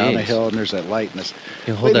 Go down the hill, and there's that light. And this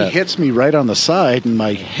lady hits me right on the side, and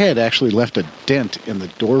my head actually left a dent in the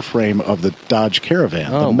door frame of the Dodge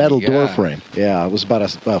Caravan, the metal door frame. Yeah, it was about a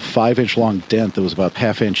 5-inch long dent that was about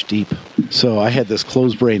half-inch deep. So I had this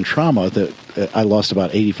closed brain trauma that I lost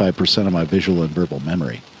about 85% of my visual and verbal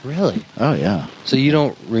memory. Really? Oh, yeah. So you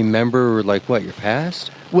don't remember, like, what, your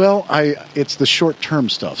past? Well, it's the short-term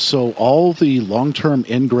stuff. So all the long-term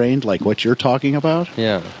ingrained, like what you're talking about,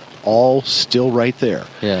 all still right there.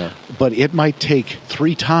 Yeah. But it might take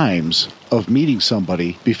 3 times of meeting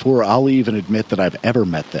somebody before I'll even admit that I've ever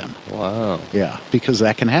met them. Wow. Yeah, because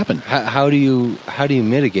that can happen. How do you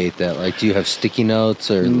mitigate that? Like, do you have sticky notes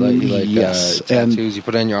or yes. Tattoos you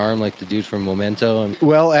put on your arm like the dude from Memento?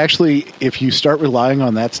 Well, actually, if you start relying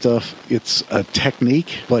on that stuff, it's a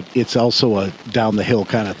technique, but it's also a down the hill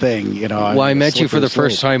kind of thing. Well, I met you for the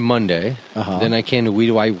first time Monday. Then I came to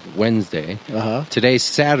Weed White Wednesday. Today's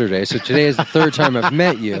Saturday, so today is the 3rd time I've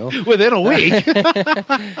met you. Within a week.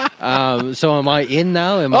 So am I in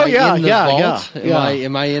now? Am I in the vault?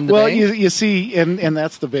 Am I in the Well, bank? you see, and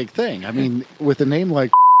that's the big thing. I mean, with a name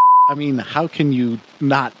like, how can you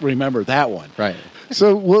not remember that one? Right.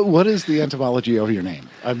 So what is the etymology of your name?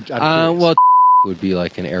 I'm well, would be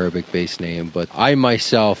like an Arabic-based name, but I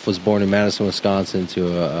myself was born in Madison, Wisconsin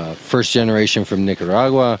to a first generation from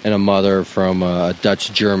Nicaragua and a mother from a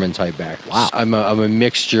Dutch-German type background. Wow. I'm a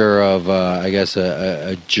mixture of, I guess,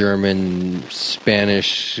 a German,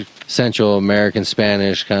 Spanish, Central American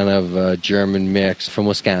Spanish kind of German mix from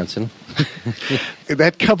Wisconsin.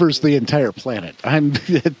 That covers the entire planet.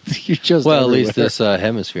 You just at least this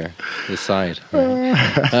hemisphere, this side.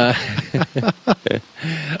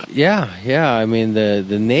 Yeah. I mean,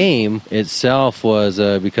 the name itself was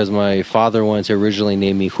because my father wanted to originally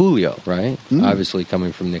name me Julio, right? Obviously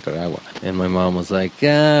coming from Nicaragua, and my mom was like,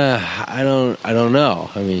 I don't know.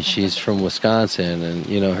 I mean, she's from Wisconsin, and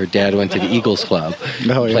her dad went to the Eagles Club,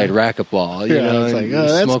 played racquetball,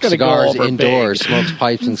 smoked cigars indoors, smokes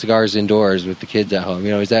pipes and cigars indoors with the kids at home.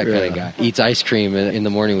 He's that kind of guy. Eats ice cream in the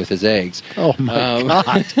morning with his eggs. Oh my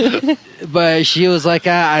God. But she was like,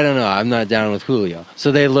 I don't know, I'm not down with Julio.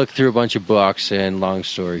 So they looked through a bunch of books, and long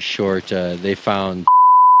story short, they found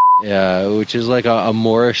which is like a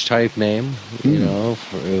Moorish type name.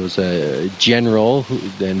 It was a general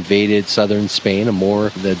who invaded southern Spain, a Moor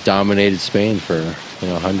that dominated Spain for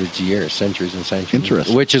hundreds of years, centuries and centuries.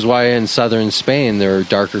 Interesting. Which is why in southern Spain they're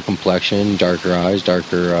darker complexion, darker eyes,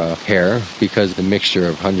 darker hair, because the mixture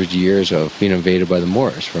of hundreds of years of being invaded by the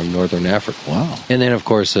Moors from northern Africa. Wow. And then of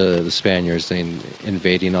course the Spaniards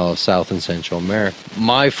invading all of South and Central America.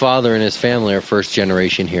 My father and his family are first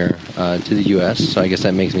generation here to the U.S., so I guess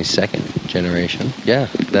that makes me second generation. Yeah,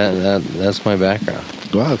 that's my background.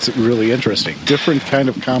 Wow, it's really interesting. Different kind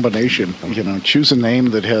of combination. Choose a name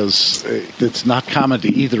that's not common to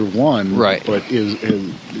either one, right? But is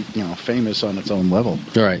famous on its own level.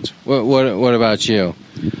 Right. What about you?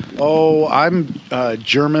 Oh, I'm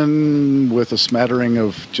German with a smattering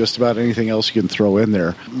of just about anything else you can throw in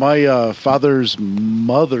there. My father's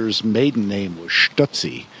mother's maiden name was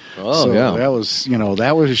Stutzi. Oh, so yeah.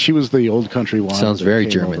 That was she was the old country one. Sounds very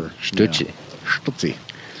German. Stutzi. Stutzi.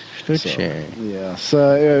 sharing. Yeah.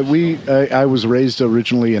 So I was raised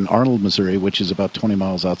originally in Arnold, Missouri, which is about 20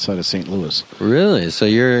 miles outside of St. Louis. Really? So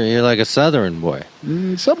you're like a Southern boy.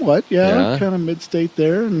 Somewhat, yeah. Kind of mid-state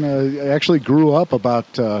there, and I actually grew up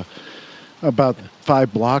about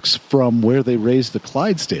 5 blocks from where they raised the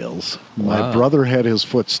Clydesdales. Wow. My brother had his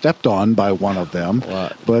foot stepped on by one of them,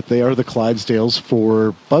 but they are the Clydesdales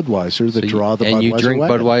for Budweiser that draw the Budweiser and you drink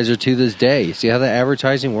wagon. Budweiser to this day. See how that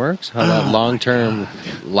advertising works? How that long-term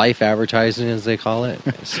life advertising, as they call it,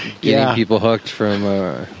 getting people hooked from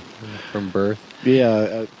birth.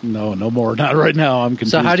 Yeah, no more. Not right now. I'm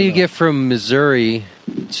confused. So how do you get from Missouri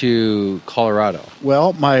to Colorado?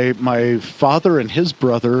 Well, my father and his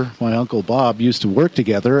brother, my Uncle Bob, used to work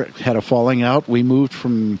together, had a falling out. We moved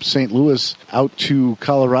from St. Louis out to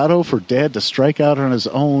Colorado for Dad to strike out on his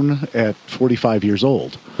own at 45 years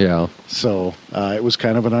old. Yeah. So it was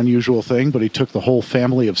kind of an unusual thing, but he took the whole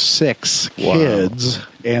family of 6 kids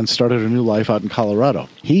and started a new life out in Colorado.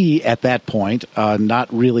 He, at that point,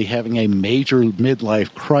 not really having a major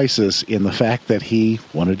midlife crisis in the fact that he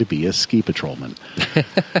wanted to be a ski patrolman.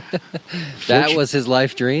 That was his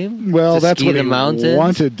life dream? Well, that's what he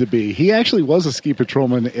wanted to be. He actually was a ski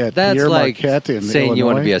patrolman at Pierre like Marquette in saying Illinois. You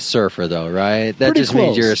want to be a surfer, though, right? That Pretty just close.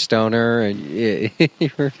 means you're a stoner, and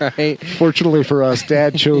right? Fortunately for us,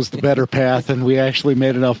 Dad chose the better path, and we actually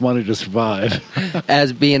made enough money to survive.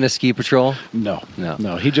 As being a ski patrol? No.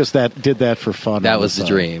 He just did that for fun. That was the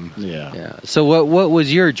dream. Yeah. So what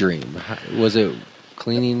was your dream? Was it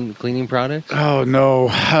cleaning products? Oh, no.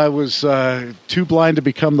 I was too blind to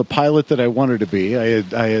become the pilot that I wanted to be.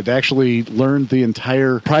 I had actually learned the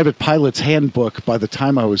entire private pilot's handbook by the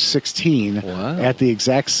time I was 16. Wow. At the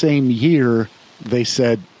exact same year, they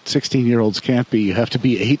said 16-year-olds can't be. You have to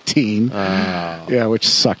be 18. Yeah, which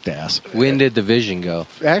sucked ass. When did the vision go?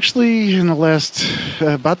 Actually, in the last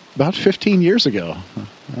about 15 years ago.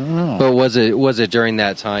 I don't know. But was it during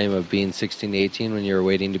that time of being 16 to 18 when you were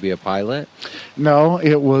waiting to be a pilot? No,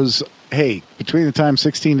 it was, between the time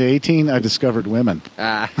 16 to 18, I discovered women.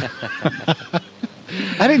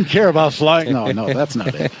 I didn't care about flying. No, that's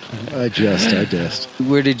not it. I just.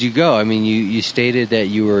 Where did you go? I mean, you stated that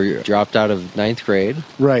you were dropped out of 9th grade.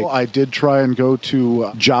 Right. Well, I did try and go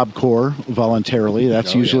to Job Corps voluntarily.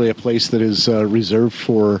 That's usually a place that is reserved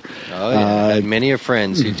for... I had many of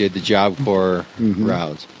friends who did the Job Corps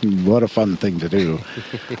routes. What a fun thing to do.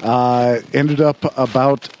 Ended up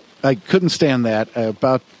I couldn't stand that.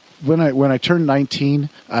 When I turned 19,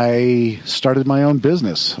 I started my own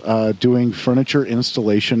business doing furniture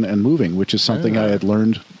installation and moving, which is something I had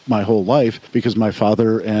learned my whole life because my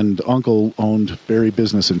father and uncle owned Berry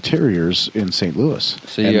Business Interiors in St. Louis.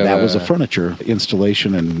 So and that was a furniture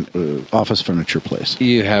installation and office furniture place.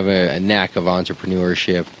 You have a knack of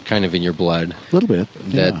entrepreneurship kind of in your blood. A little bit.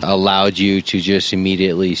 That allowed you to just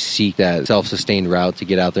immediately seek that self-sustained route to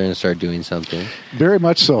get out there and start doing something. Very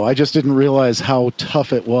much so. I just didn't realize how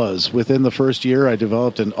tough it was. Within the first year, I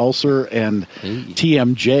developed an ulcer and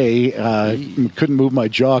TMJ. Couldn't move my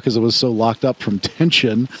jaw because it was so locked up from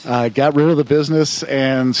tension. Got rid of the business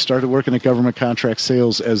and started working at government contract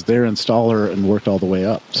sales as their installer and worked all the way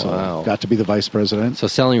up. So got to be the vice president. So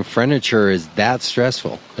selling furniture is that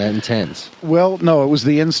stressful, that intense? Well, no, it was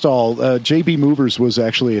the install. JB Movers was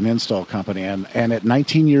actually an install company. And at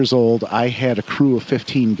 19 years old, I had a crew of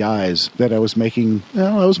 15 guys that I was making,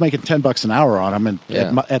 I was making $10 an hour on them. And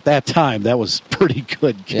at that time, that was pretty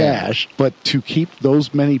good cash. But to keep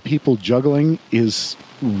those many people juggling is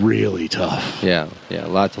really tough. Yeah, a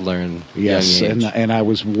lot to learn. Yes, young age. and I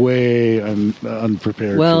was way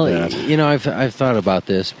unprepared for that. Well, I've thought about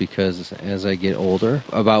this because as I get older,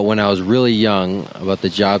 about when I was really young, about the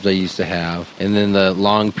jobs I used to have, and then the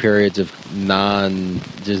long periods of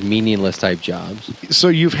just meaningless type jobs. So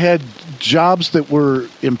you've had jobs that were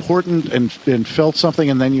important and felt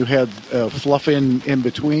something, and then you had fluff in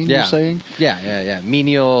between, you're saying? Yeah.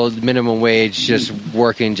 Menial, minimum wage, just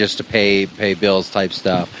working just to pay bills type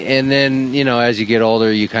stuff. And then, as you get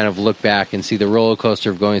older, you kind of look back and see the roller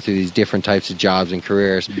coaster of going through these different types of jobs and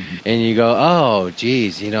careers. And you go, oh,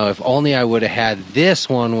 geez, if only I would have had this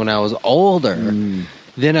one when I was older.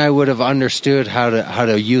 Then I would have understood how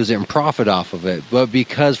to use it and profit off of it. But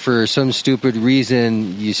because for some stupid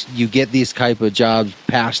reason you get these type of jobs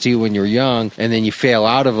passed to you when you're young, and then you fail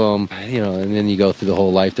out of them, and then you go through the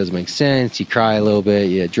whole life doesn't make sense. You cry a little bit,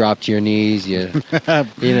 you drop to your knees,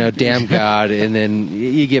 damn God, and then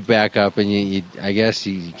you get back up and I guess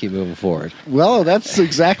you keep moving forward. Well, that's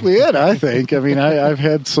exactly it. I think. I mean, I've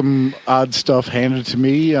had some odd stuff handed to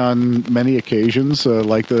me on many occasions,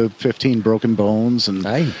 like the 15 broken bones and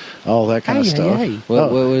and all that kind of stuff.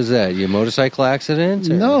 What was that? Your motorcycle accidents?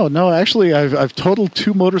 Or? No. Actually, I've totaled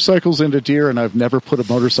 2 motorcycles into deer, and I've never put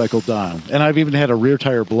a motorcycle down. And I've even had a rear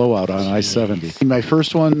tire blowout on I-70. My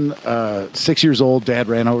first one, 6 years old, Dad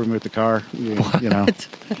ran over me with the car. You know.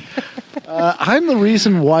 I'm the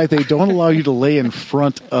reason why they don't allow you to lay in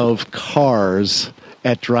front of cars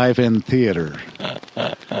at drive-in theater.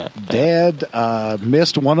 Dad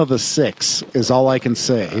missed one of the 6, is all I can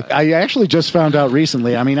say. I actually just found out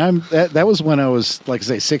recently. I mean, that was when I was, like I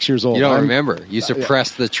say, 6 years old. You don't remember. You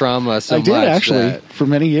suppressed the trauma so much. I did, actually, for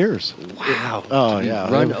many years. Wow. Oh, yeah.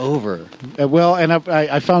 Run over. Well, and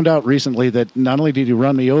I found out recently that not only did he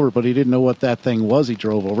run me over, but he didn't know what that thing was he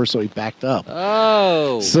drove over, so he backed up.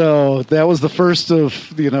 Oh. So that was the first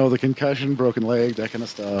of, the concussion, broken leg, that kind of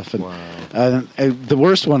stuff. And, wow. The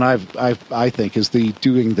worst one I think is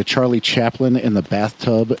doing the Charlie Chaplin in the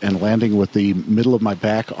bathtub and landing with the middle of my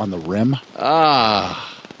back on the rim.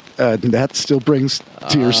 That still brings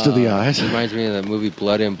tears to the eyes. Reminds me of the movie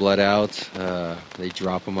Blood In, Blood Out. They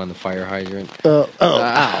drop him on the fire hydrant.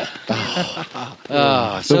 Ow.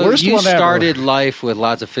 So worst you one started life with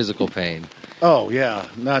lots of physical pain. Oh, yeah.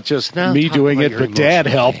 Not just me doing it, but Dad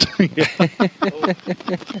helped.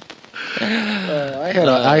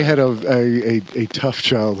 I had a tough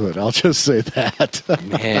childhood. I'll just say that.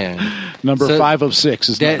 Man, number 5 of 6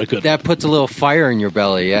 is not a good. That puts a little fire in your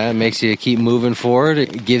belly. Yeah, it makes you keep moving forward.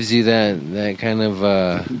 It gives you that kind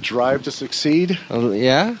of drive to succeed.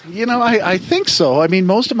 Yeah, I think so. I mean,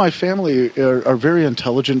 most of my family are very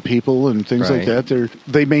intelligent people and things like that.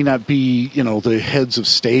 They may not be the heads of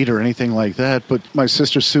state or anything like that, but my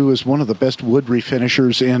sister Sue is one of the best wood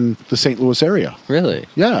refinishers in the St. Louis area. Really?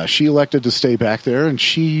 Yeah, she elected to stay back there, and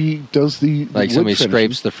she does the like somebody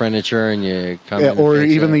scrapes the furniture and you come or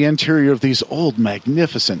even the interior of these old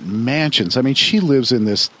magnificent mansions. I mean, she lives in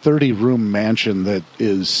this 30-room mansion that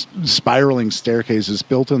is spiraling staircases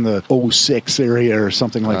built in the 06 area or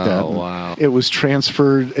something like that. Oh, wow. It was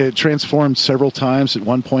transformed several times. At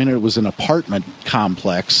one point, it was an apartment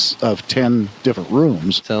complex of 10 different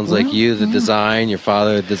rooms. Sounds like you, the design, your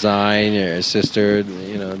father, the design, your sister,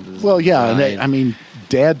 Well, yeah, and I mean,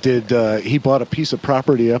 Dad did, he bought a piece of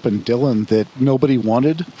property up in Dillon that nobody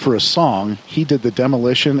wanted for a song. He did the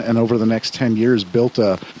demolition, and over the next 10 years built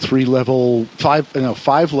a 5-level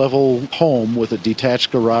home with a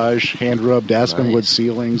detached garage, hand-rubbed aspenwood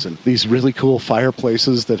ceilings, and these really cool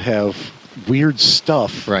fireplaces that have weird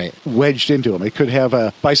stuff wedged into them. It could have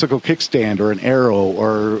a bicycle kickstand or an arrow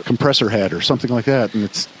or compressor head or something like that, and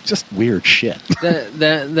it's just weird shit.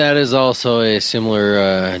 That is also a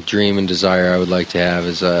similar dream and desire I would like to have,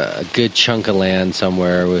 is a good chunk of land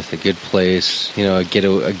somewhere with a good place, a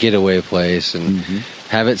getaway place, and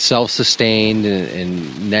have it self-sustained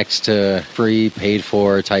and next to free, paid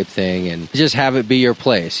for type thing, and just have it be your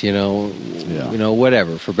place,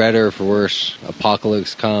 whatever, for better or for worse.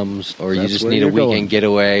 Apocalypse comes, or you just need a weekend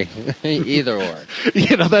getaway. Either or.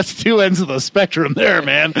 That's 2 ends of the spectrum there,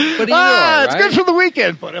 man. But it's good for the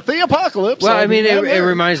weekend, but if the apocalypse... Well, I mean, it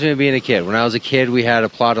reminds me of being a kid. When I was a kid, we had a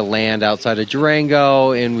plot of land outside of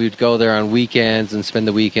Durango, and we'd go there on weekends and spend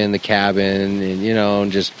the weekend in the cabin, and,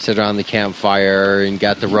 and just sit around the campfire and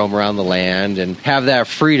got to roam around the land and have that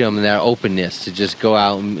freedom and that openness to just go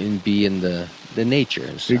out and be in the nature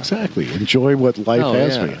and stuff. Exactly. Enjoy what life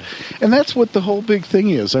has for you. And that's what the whole big thing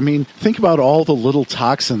is. I mean, think about all the little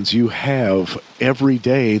toxins you have every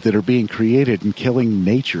day that are being created and killing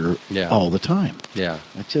nature all the time. Yeah.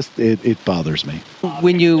 It bothers me.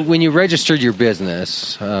 When you registered your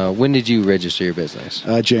business, when did you register your business?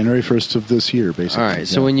 January 1st of this year, basically. All right.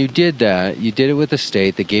 So when you did that, you did it with the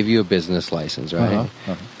state that gave you a business license, right?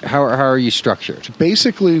 How are you structured?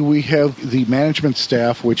 Basically, we have the management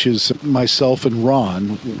staff, which is myself and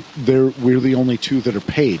Ron. We're the only 2 that are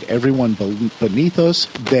paid. Everyone beneath us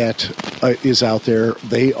that is out there,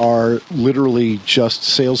 they are literally just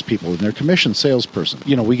salespeople, and they're commissioned salesperson.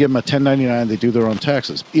 We give them a 1099, they do their own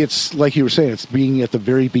taxes. It's like you were saying, it's being at the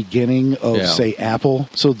very beginning of, say, Apple.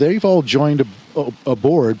 So they've all joined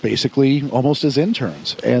aboard basically almost as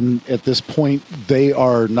interns, and at this point they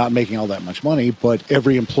are not making all that much money, but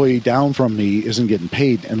every employee down from me isn't getting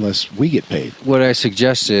paid unless we get paid. What I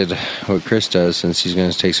suggested, what Chris does, since he's going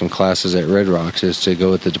to take some classes at Red Rocks, is to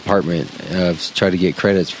go with the department of try to get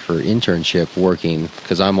credits for internship working,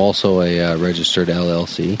 because I'm also a registered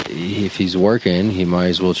LLC. If he's working, he might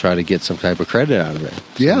as well try to get some type of credit out of it.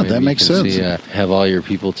 So that makes sense. Have all your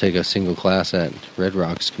people take a single class at Red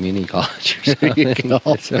Rocks Community College. There you go.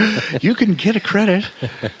 You can get a credit.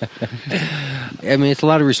 I mean, it's a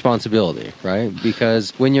lot of responsibility, right?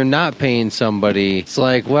 Because when you're not paying somebody, it's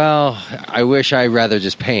like, well, I wish I'd rather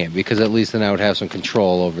just pay him because at least then I would have some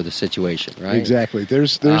control over the situation, right? Exactly.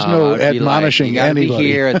 There's no admonishing you gotta anybody. be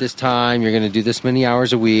here at this time. You're going to do this many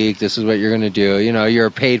hours a week. This is what you're going to do. You know, you're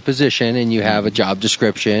a paid position and you have a job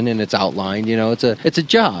description and it's outlined. You know, it's a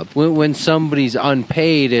job. When somebody's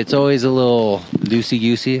unpaid, it's always a little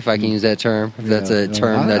loosey-goosey, if I can use that term. If that's a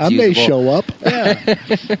term that's I usable. may show up.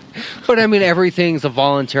 But I mean, everything's a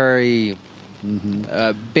voluntary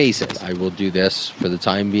basis. I will do this for the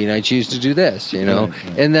time being. I choose to do this, you know,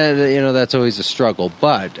 and then, you know, that's always a struggle.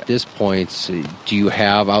 But at this point, do you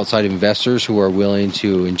have outside investors who are willing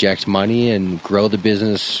to inject money and grow the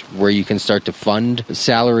business where you can start to fund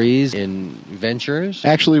salaries in ventures?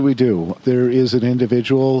 Actually, we do. There is an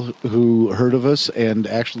individual who heard of us and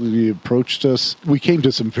actually approached us. We came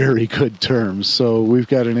to some very good terms. So we've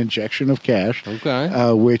got an injection of cash,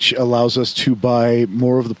 which allows us to buy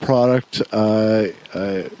more of the product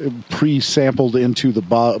pre-sampled into the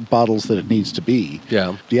bottles that it needs to be.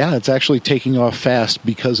 Yeah, it's actually taking off fast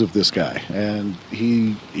because of this guy, and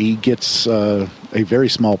he gets a very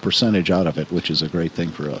small percentage out of it, which is a great thing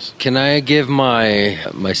for us. Can I give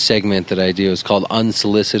my segment that I do? It's called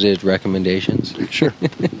Unsolicited Recommendations. Sure.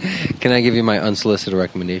 Can I give you my unsolicited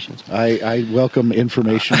recommendations? I welcome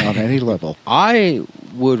information on any level. I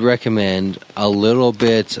would recommend a little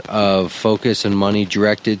bit of focus and money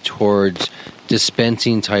directed towards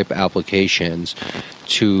dispensing type applications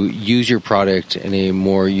to use your product in a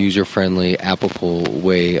more user-friendly, applicable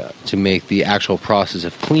way to make the actual process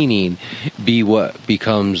of cleaning be what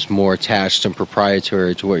becomes more attached and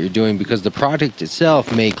proprietary to what you're doing, because the product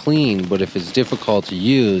itself may clean, but if it's difficult to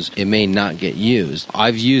use, it may not get used.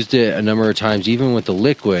 I've used it a number of times, even with the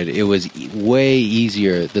liquid. It was way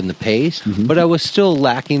easier than the paste, but I was still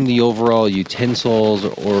lacking the overall utensils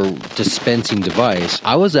or dispensing device.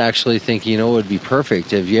 I was actually thinking, you know, it would be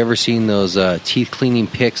perfect. Have you ever seen those teeth cleaning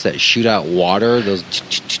picks that shoot out water, those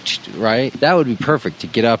right? That would be perfect to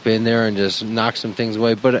get up in there and just knock some things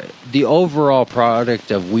away. But the overall product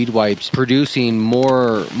of weed wipes producing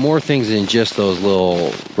more things than just those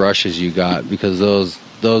little brushes you got, because those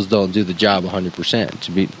don't do the job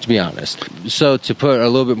 100%, to be honest. So to put a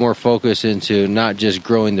little bit more focus into not just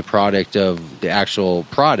growing the product of the actual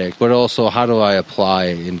product, but also how do I apply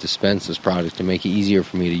and dispense this product to make it easier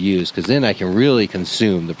for me to use, because then I can really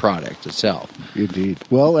consume the product itself. Indeed.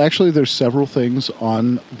 Well, actually, there's several things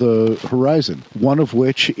on the horizon, one of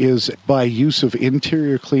which is by use of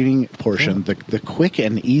interior cleaning portion, the quick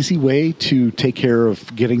and easy way to take care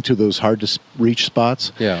of getting to those hard-to-reach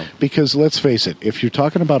spots. Yeah. Because let's face it, if you're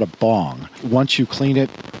talking about a bong, once you clean it,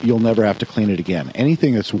 you'll never have to clean it again.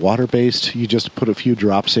 Anything that's water-based, you just put a few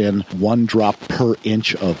drops in, 1 drop per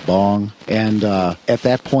inch of bong, and at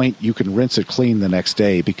that point, you can rinse it clean the next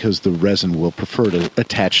day because the resin will prefer to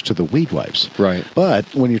attach to the weed wipes. Right.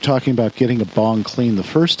 But when you're talking about getting a bong clean the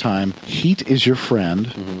first time, heat is your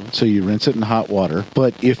friend, so you rinse it in hot water.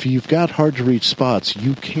 But if you've got hard-to-reach spots,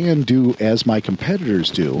 you can do as my competitors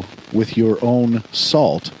do with your own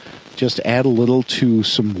salt. Just add a little to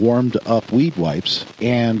some warmed up weed wipes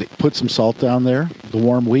and put some salt down there, the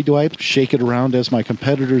warm weed wipe, shake it around as my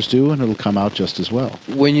competitors do, and it'll come out just as well.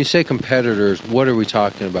 When you say competitors, what are we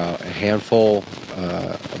talking about? A handful,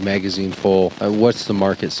 a magazine full? What's the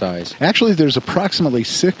market size? Actually, there's approximately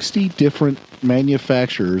 60 different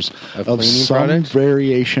manufacturers of some products?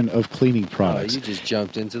 Variation of cleaning products. You just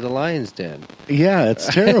jumped into the lion's den. Yeah,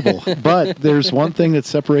 it's terrible. But there's one thing that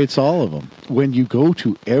separates all of them. When you go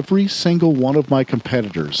to every single one of my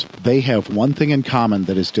competitors, they have one thing in common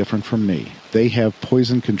that is different from me. They have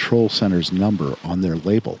Poison Control Center's number on their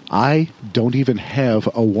label. I don't even have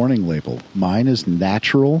a warning label. Mine is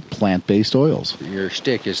natural plant-based oils. Your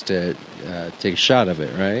shtick is to take a shot of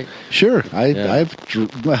it, right? Sure.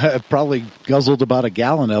 I've probably guzzled about a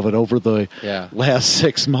gallon of it over the last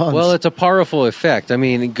 6 months. Well, it's a powerful effect. I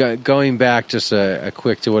mean, going back just a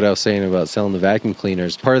quick to what I was saying about selling the vacuum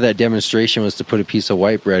cleaners, part of that demonstration was to put a piece of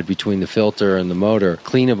white bread between the filter and the motor,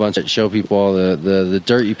 clean a bunch, show people all the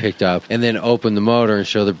dirt you picked up, and then open the motor and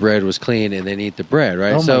show the bread was clean, and then eat the bread,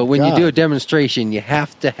 right? So when you do a demonstration, you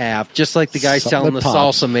have to have, just like the guy selling the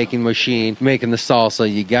salsa making machine, making the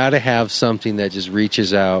salsa, you got to have something that just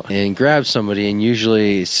reaches out and grabs somebody, and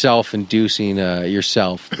usually self-inducing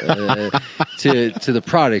yourself to the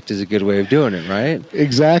product is a good way of doing it, right?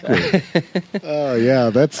 Exactly. Oh, yeah,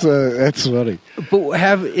 that's funny. But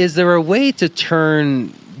is there a way to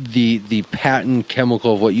turn the patent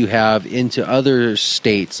chemical of what you have into other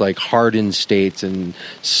states, like hardened states and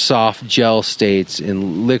soft gel states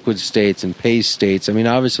and liquid states and paste states. I mean,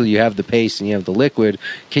 obviously you have the paste and you have the liquid.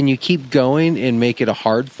 Can you keep going and make it a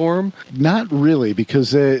hard form? Not really,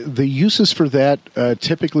 because the uses for that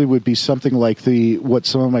typically would be something like what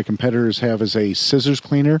some of my competitors have is a scissors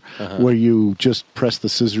cleaner, where you just press the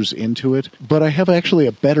scissors into it. But I have actually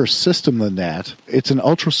a better system than that. It's an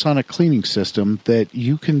ultrasonic cleaning system that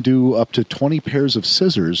you can do up to 20 pairs of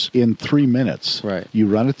scissors in 3 minutes. Right. You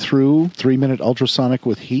run it through 3-minute ultrasonic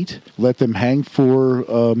with heat, let them hang for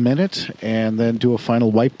a minute, and then do a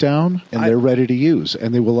final wipe down, and they're ready to use.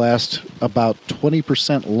 And they will last about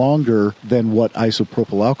 20% longer than what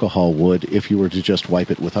isopropyl alcohol would if you were to just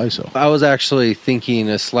wipe it with iso. I was actually thinking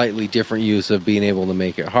a slightly different use of being able to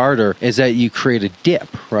make it harder is that you create a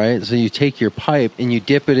dip, right? So you take your pipe and you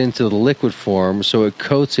dip it into the liquid form so it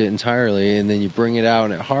coats it entirely, and then you bring it out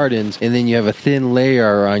and it hardens, and then you have a thin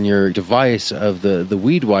layer on your device of the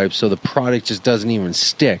weed wipe so the product just doesn't even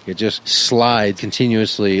stick. It just slides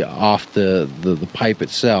continuously off the pipe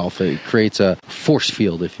itself. It creates a force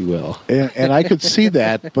field, if you will. And I could see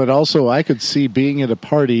that, but also I could see being at a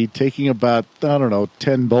party, taking about,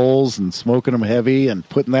 10 bowls and smoking them heavy and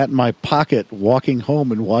putting that in my pocket, walking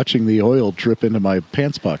home and watching the oil drip into my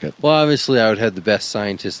pants pocket. Well, obviously I would have the best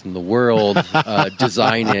scientists in the world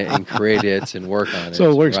design it and create it and work on it.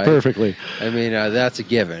 So it works right? perfectly. I mean, that's a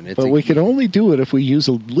given. But we can only do it if we use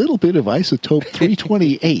a little bit of isotope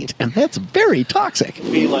 328, and that's very toxic.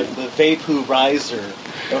 It'd be like the vaporizer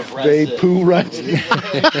of resin.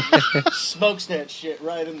 Vaporizer. Smokes that shit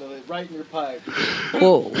right in your pipe.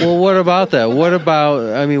 Well, what about that?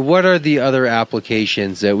 What are the other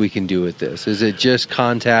applications that we can do with this? Is it just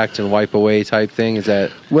contact and wipe away type thing? Is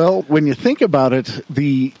that... Well, when you think about it,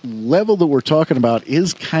 the level that we're talking about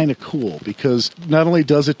is kind of cool, because not only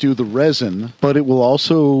does it do the resin, but it will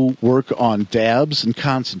also work on dabs and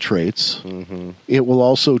concentrates. Mm-hmm. It will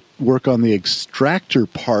also work on the extractor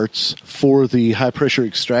parts for the high-pressure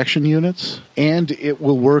extraction units, and it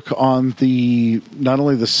will work on not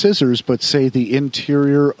only the scissors, but say the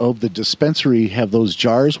interior of the dispensary have those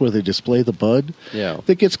jars where they display the bud. Yeah.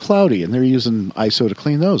 That gets cloudy, and they're using ISO to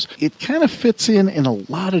clean those. It kind of fits in a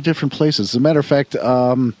lot of different places. As a matter of fact,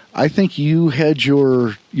 I think you had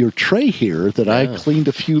your tray here that I cleaned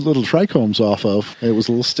a few little trichomes off of. It was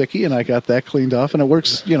a little sticky, and I got that cleaned off, and it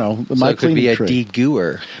works, so it could be a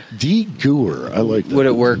degooer. Degooer, I like that. Would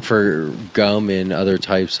it work for gum and other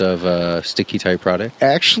types of sticky type product?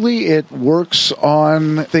 Actually, it works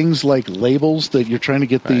on things like labels that you're trying to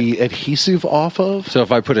get the adhesive off of. So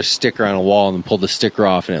if I put a sticker on a wall and then pull the sticker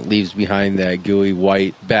off and it leaves behind that gooey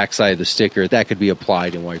white backside of the sticker, that could be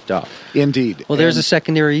applied and wiped off. Indeed. Well, there's a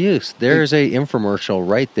secondary use. There's a infomercial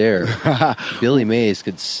right there. Billy Mays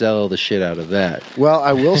could sell the shit out of that. Well,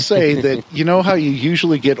 I will say that, you know how you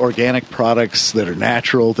usually get organic products that are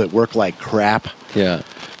natural that work like crap? Yeah.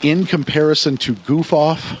 In comparison to Goof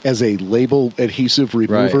Off as a label adhesive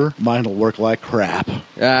remover, mine will work like crap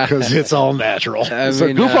because it's all natural.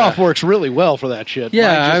 So Goof Off works really well for that shit.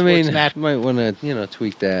 Yeah, I mean, might want to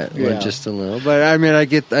tweak that just a little. But I mean, I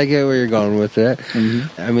get where you're going with it.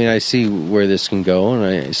 Mm-hmm. I mean, I see where this can go, and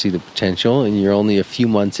I see the potential. And you're only a few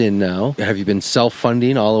months in now. Have you been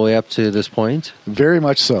self-funding all the way up to this point? Very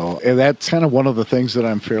much so. And that's kind of one of the things that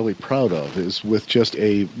I'm fairly proud of, is with just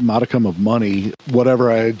a modicum of money,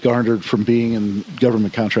 whatever I had garnered from being in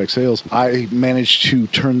government contract sales, I managed to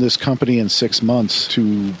turn this company in 6 months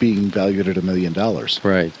to being valued at $1 million.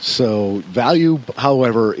 Right. So value,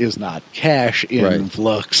 however, is not cash in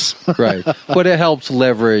flux. Right. But it helps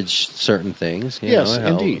leverage certain things. Yes,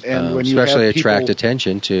 indeed. And when you especially have attract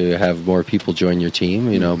attention to have more people join your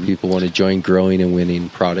team. You know, people want to join growing and winning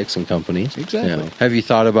products and companies. Exactly. Have you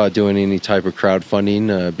thought about doing any type of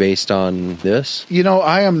crowdfunding based on this? You know,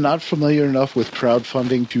 I am not familiar enough with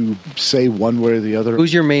crowdfunding to say one way or the other.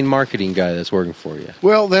 Who's your main marketing guy that's working for you?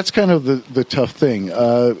 Well, that's kind of the tough thing.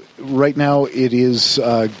 Right now, it is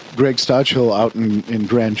Greg Stodgehill out in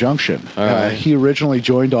Grand Junction. Right. He originally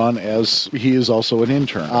joined on as he is also an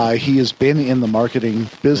intern. He has been in the marketing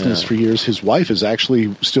business for years. His wife is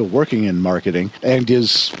actually still working in marketing and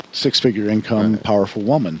is six-figure income, powerful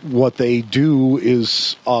woman. What they do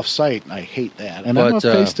is off-site, and I hate that. And I'm a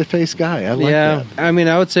face-to-face guy. I like that. I mean,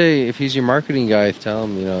 I would say if he's your marketing guy, tell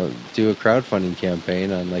him, do a crowdfunding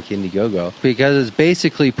campaign on like Indiegogo, because it's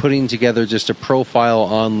basically putting together just a profile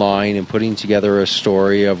online online and putting together a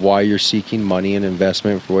story of why you're seeking money and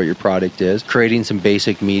investment for what your product is, creating some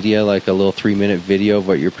basic media like a little 3-minute video of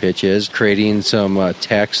what your pitch is, creating some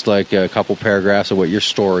text like a couple paragraphs of what your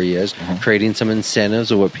story is, creating some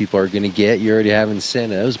incentives of what people are going to get. You already have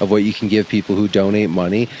incentives of what you can give people who donate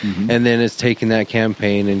money, and then it's taking that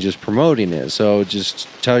campaign and just promoting it. So just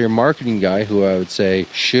tell your marketing guy, who I would say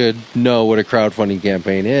should know what a crowdfunding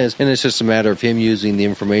campaign is, and it's just a matter of him using the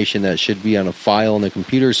information that should be on a file on the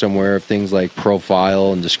computer somewhere of things like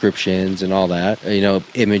profile and descriptions and all that,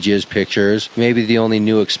 images, pictures. Maybe the only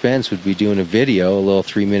new expense would be doing a video, a little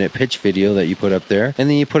 3-minute pitch video that you put up there, and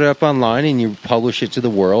then you put it up online and you publish it to the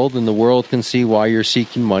world, and the world can see why you're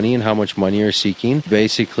seeking money and how much money you're seeking.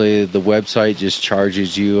 Basically, the website just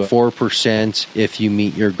charges you 4% if you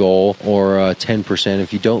meet your goal, or 10%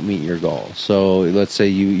 if you don't meet your goal. So let's say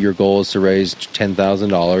your goal is to raise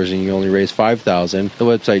 $10,000 and you only raise $5,000. The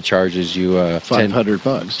website charges you $500.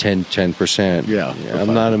 10%. Yeah.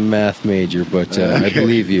 I'm not a math major, but I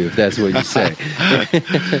believe you if that's what you say.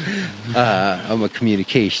 I'm a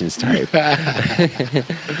communications type. Well,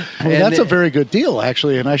 that's a very good deal,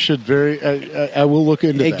 actually, and I will look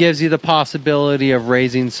into that. It gives you the possibility of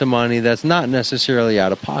raising some money that's not necessarily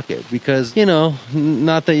out of pocket, because,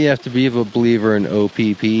 not that you have to be a believer in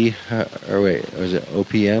OPP, or is it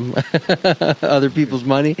OPM? Other people's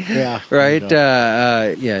money? Yeah. Right?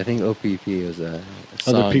 I think OPP is a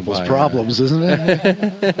song Other people's by, problems, isn't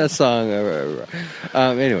it? a song.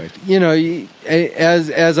 Anyway,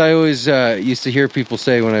 as I always used to hear people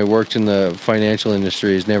say when I worked in the financial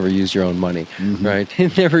industry, is never use your own money, right?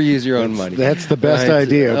 Never use your own money. That's the best right?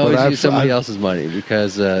 idea. Always use somebody else's money,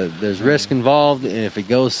 because there's risk involved, and if it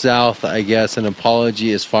goes south, I guess an apology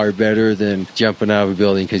is far better than jumping out of a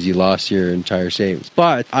building because you lost your entire savings.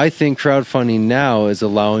 But I think crowdfunding now is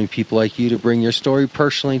allowing people like you to bring your story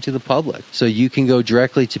personally to the public, so you can go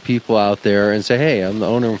directly to people out there and say, hey, I'm the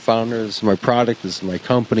owner and founder, this is my product, this is my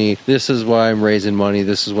company, this is why I'm raising money,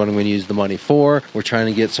 this is what I'm going to use the money for, we're trying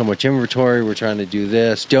to get so much inventory, we're trying to do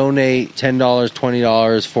this, donate $10, $20,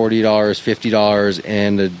 $40, $50,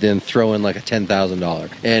 and then throw in like a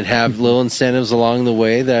 $10,000, and have little incentives along the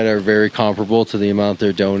way that are very comparable to the amount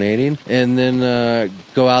they're donating, and then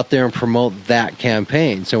go out there and promote that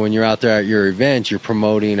campaign. So when you're out there at your event, you're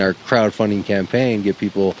promoting our crowdfunding campaign, get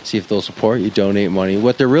people, see if they'll support you, donate money.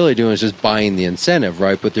 What they're really doing is just buying the incentive,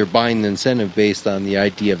 right? But they're buying the incentive based on the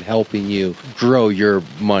idea of helping you grow your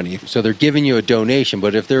money. So they're giving you a donation,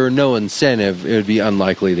 but if there were no incentive, it would be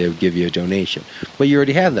unlikely they would give you a donation. But you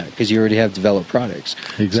already have that, because you already have developed products.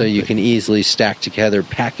 Exactly. So you can easily stack together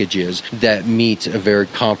packages that meet a very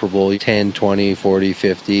comparable 10, 20, 40,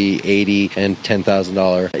 50, 80, and $10,000.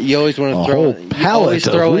 You always want to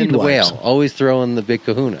throw in the whale. Always throw in the big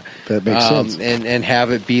kahuna. That makes sense. And have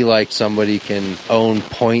it be like somebody can own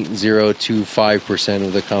 0.025%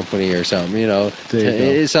 of the company or something,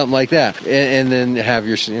 something like that. And then have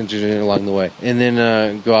your interest along the way. And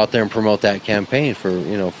then go out there and promote that campaign for,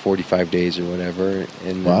 45 days or whatever.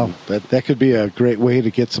 And wow, that could be a great way to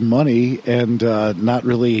get some money and not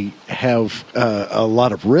really have a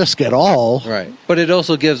lot of risk at all. Right. But it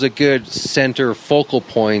also gives a good center focal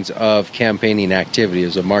points of campaigning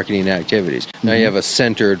activities, of marketing activities. Now you have a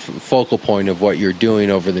centered focal point of what you're doing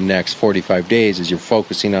over the next 45 days as you're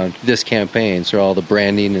focusing on this campaign. So all the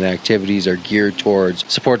branding and activities are geared towards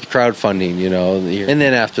support the crowdfunding, And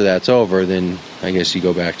then after that's over, then I guess you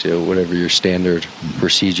go back to whatever your standard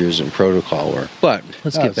procedures and protocol were. But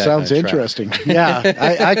let's get back sounds on track. Interesting.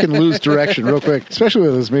 Yeah, I can lose direction real quick, especially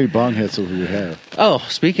with as many bong hits as we have. Oh,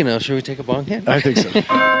 speaking of, should we take a bong hit? I think so.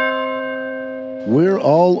 We're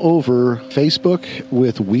all over Facebook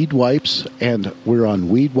with Weed Wipes, and we're on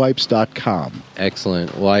weedwipes.com.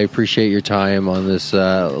 Excellent. Well, I appreciate your time on this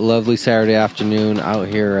lovely Saturday afternoon out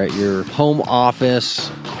here at your home office,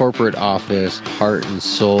 corporate office, heart and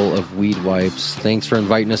soul of Weed Wipes. Thanks for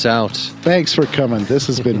inviting us out. Thanks for coming. This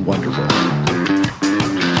has been wonderful.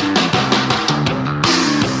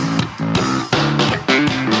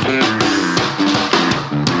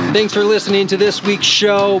 Thanks for listening to this week's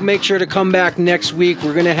show. Make sure to come back next week.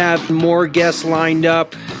 We're going to have more guests lined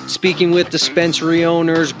up, speaking with dispensary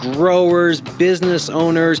owners, growers, business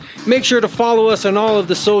owners. Make sure to follow us on all of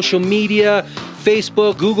the social media,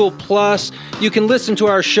 Facebook, Google+. You can listen to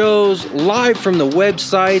our shows live from the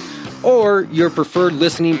website or your preferred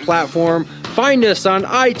listening platform. Find us on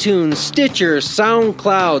iTunes, Stitcher,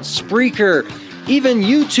 SoundCloud, Spreaker, even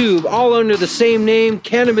YouTube, all under the same name,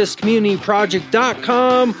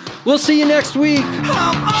 CannabisCommunityProject.com. We'll see you next week.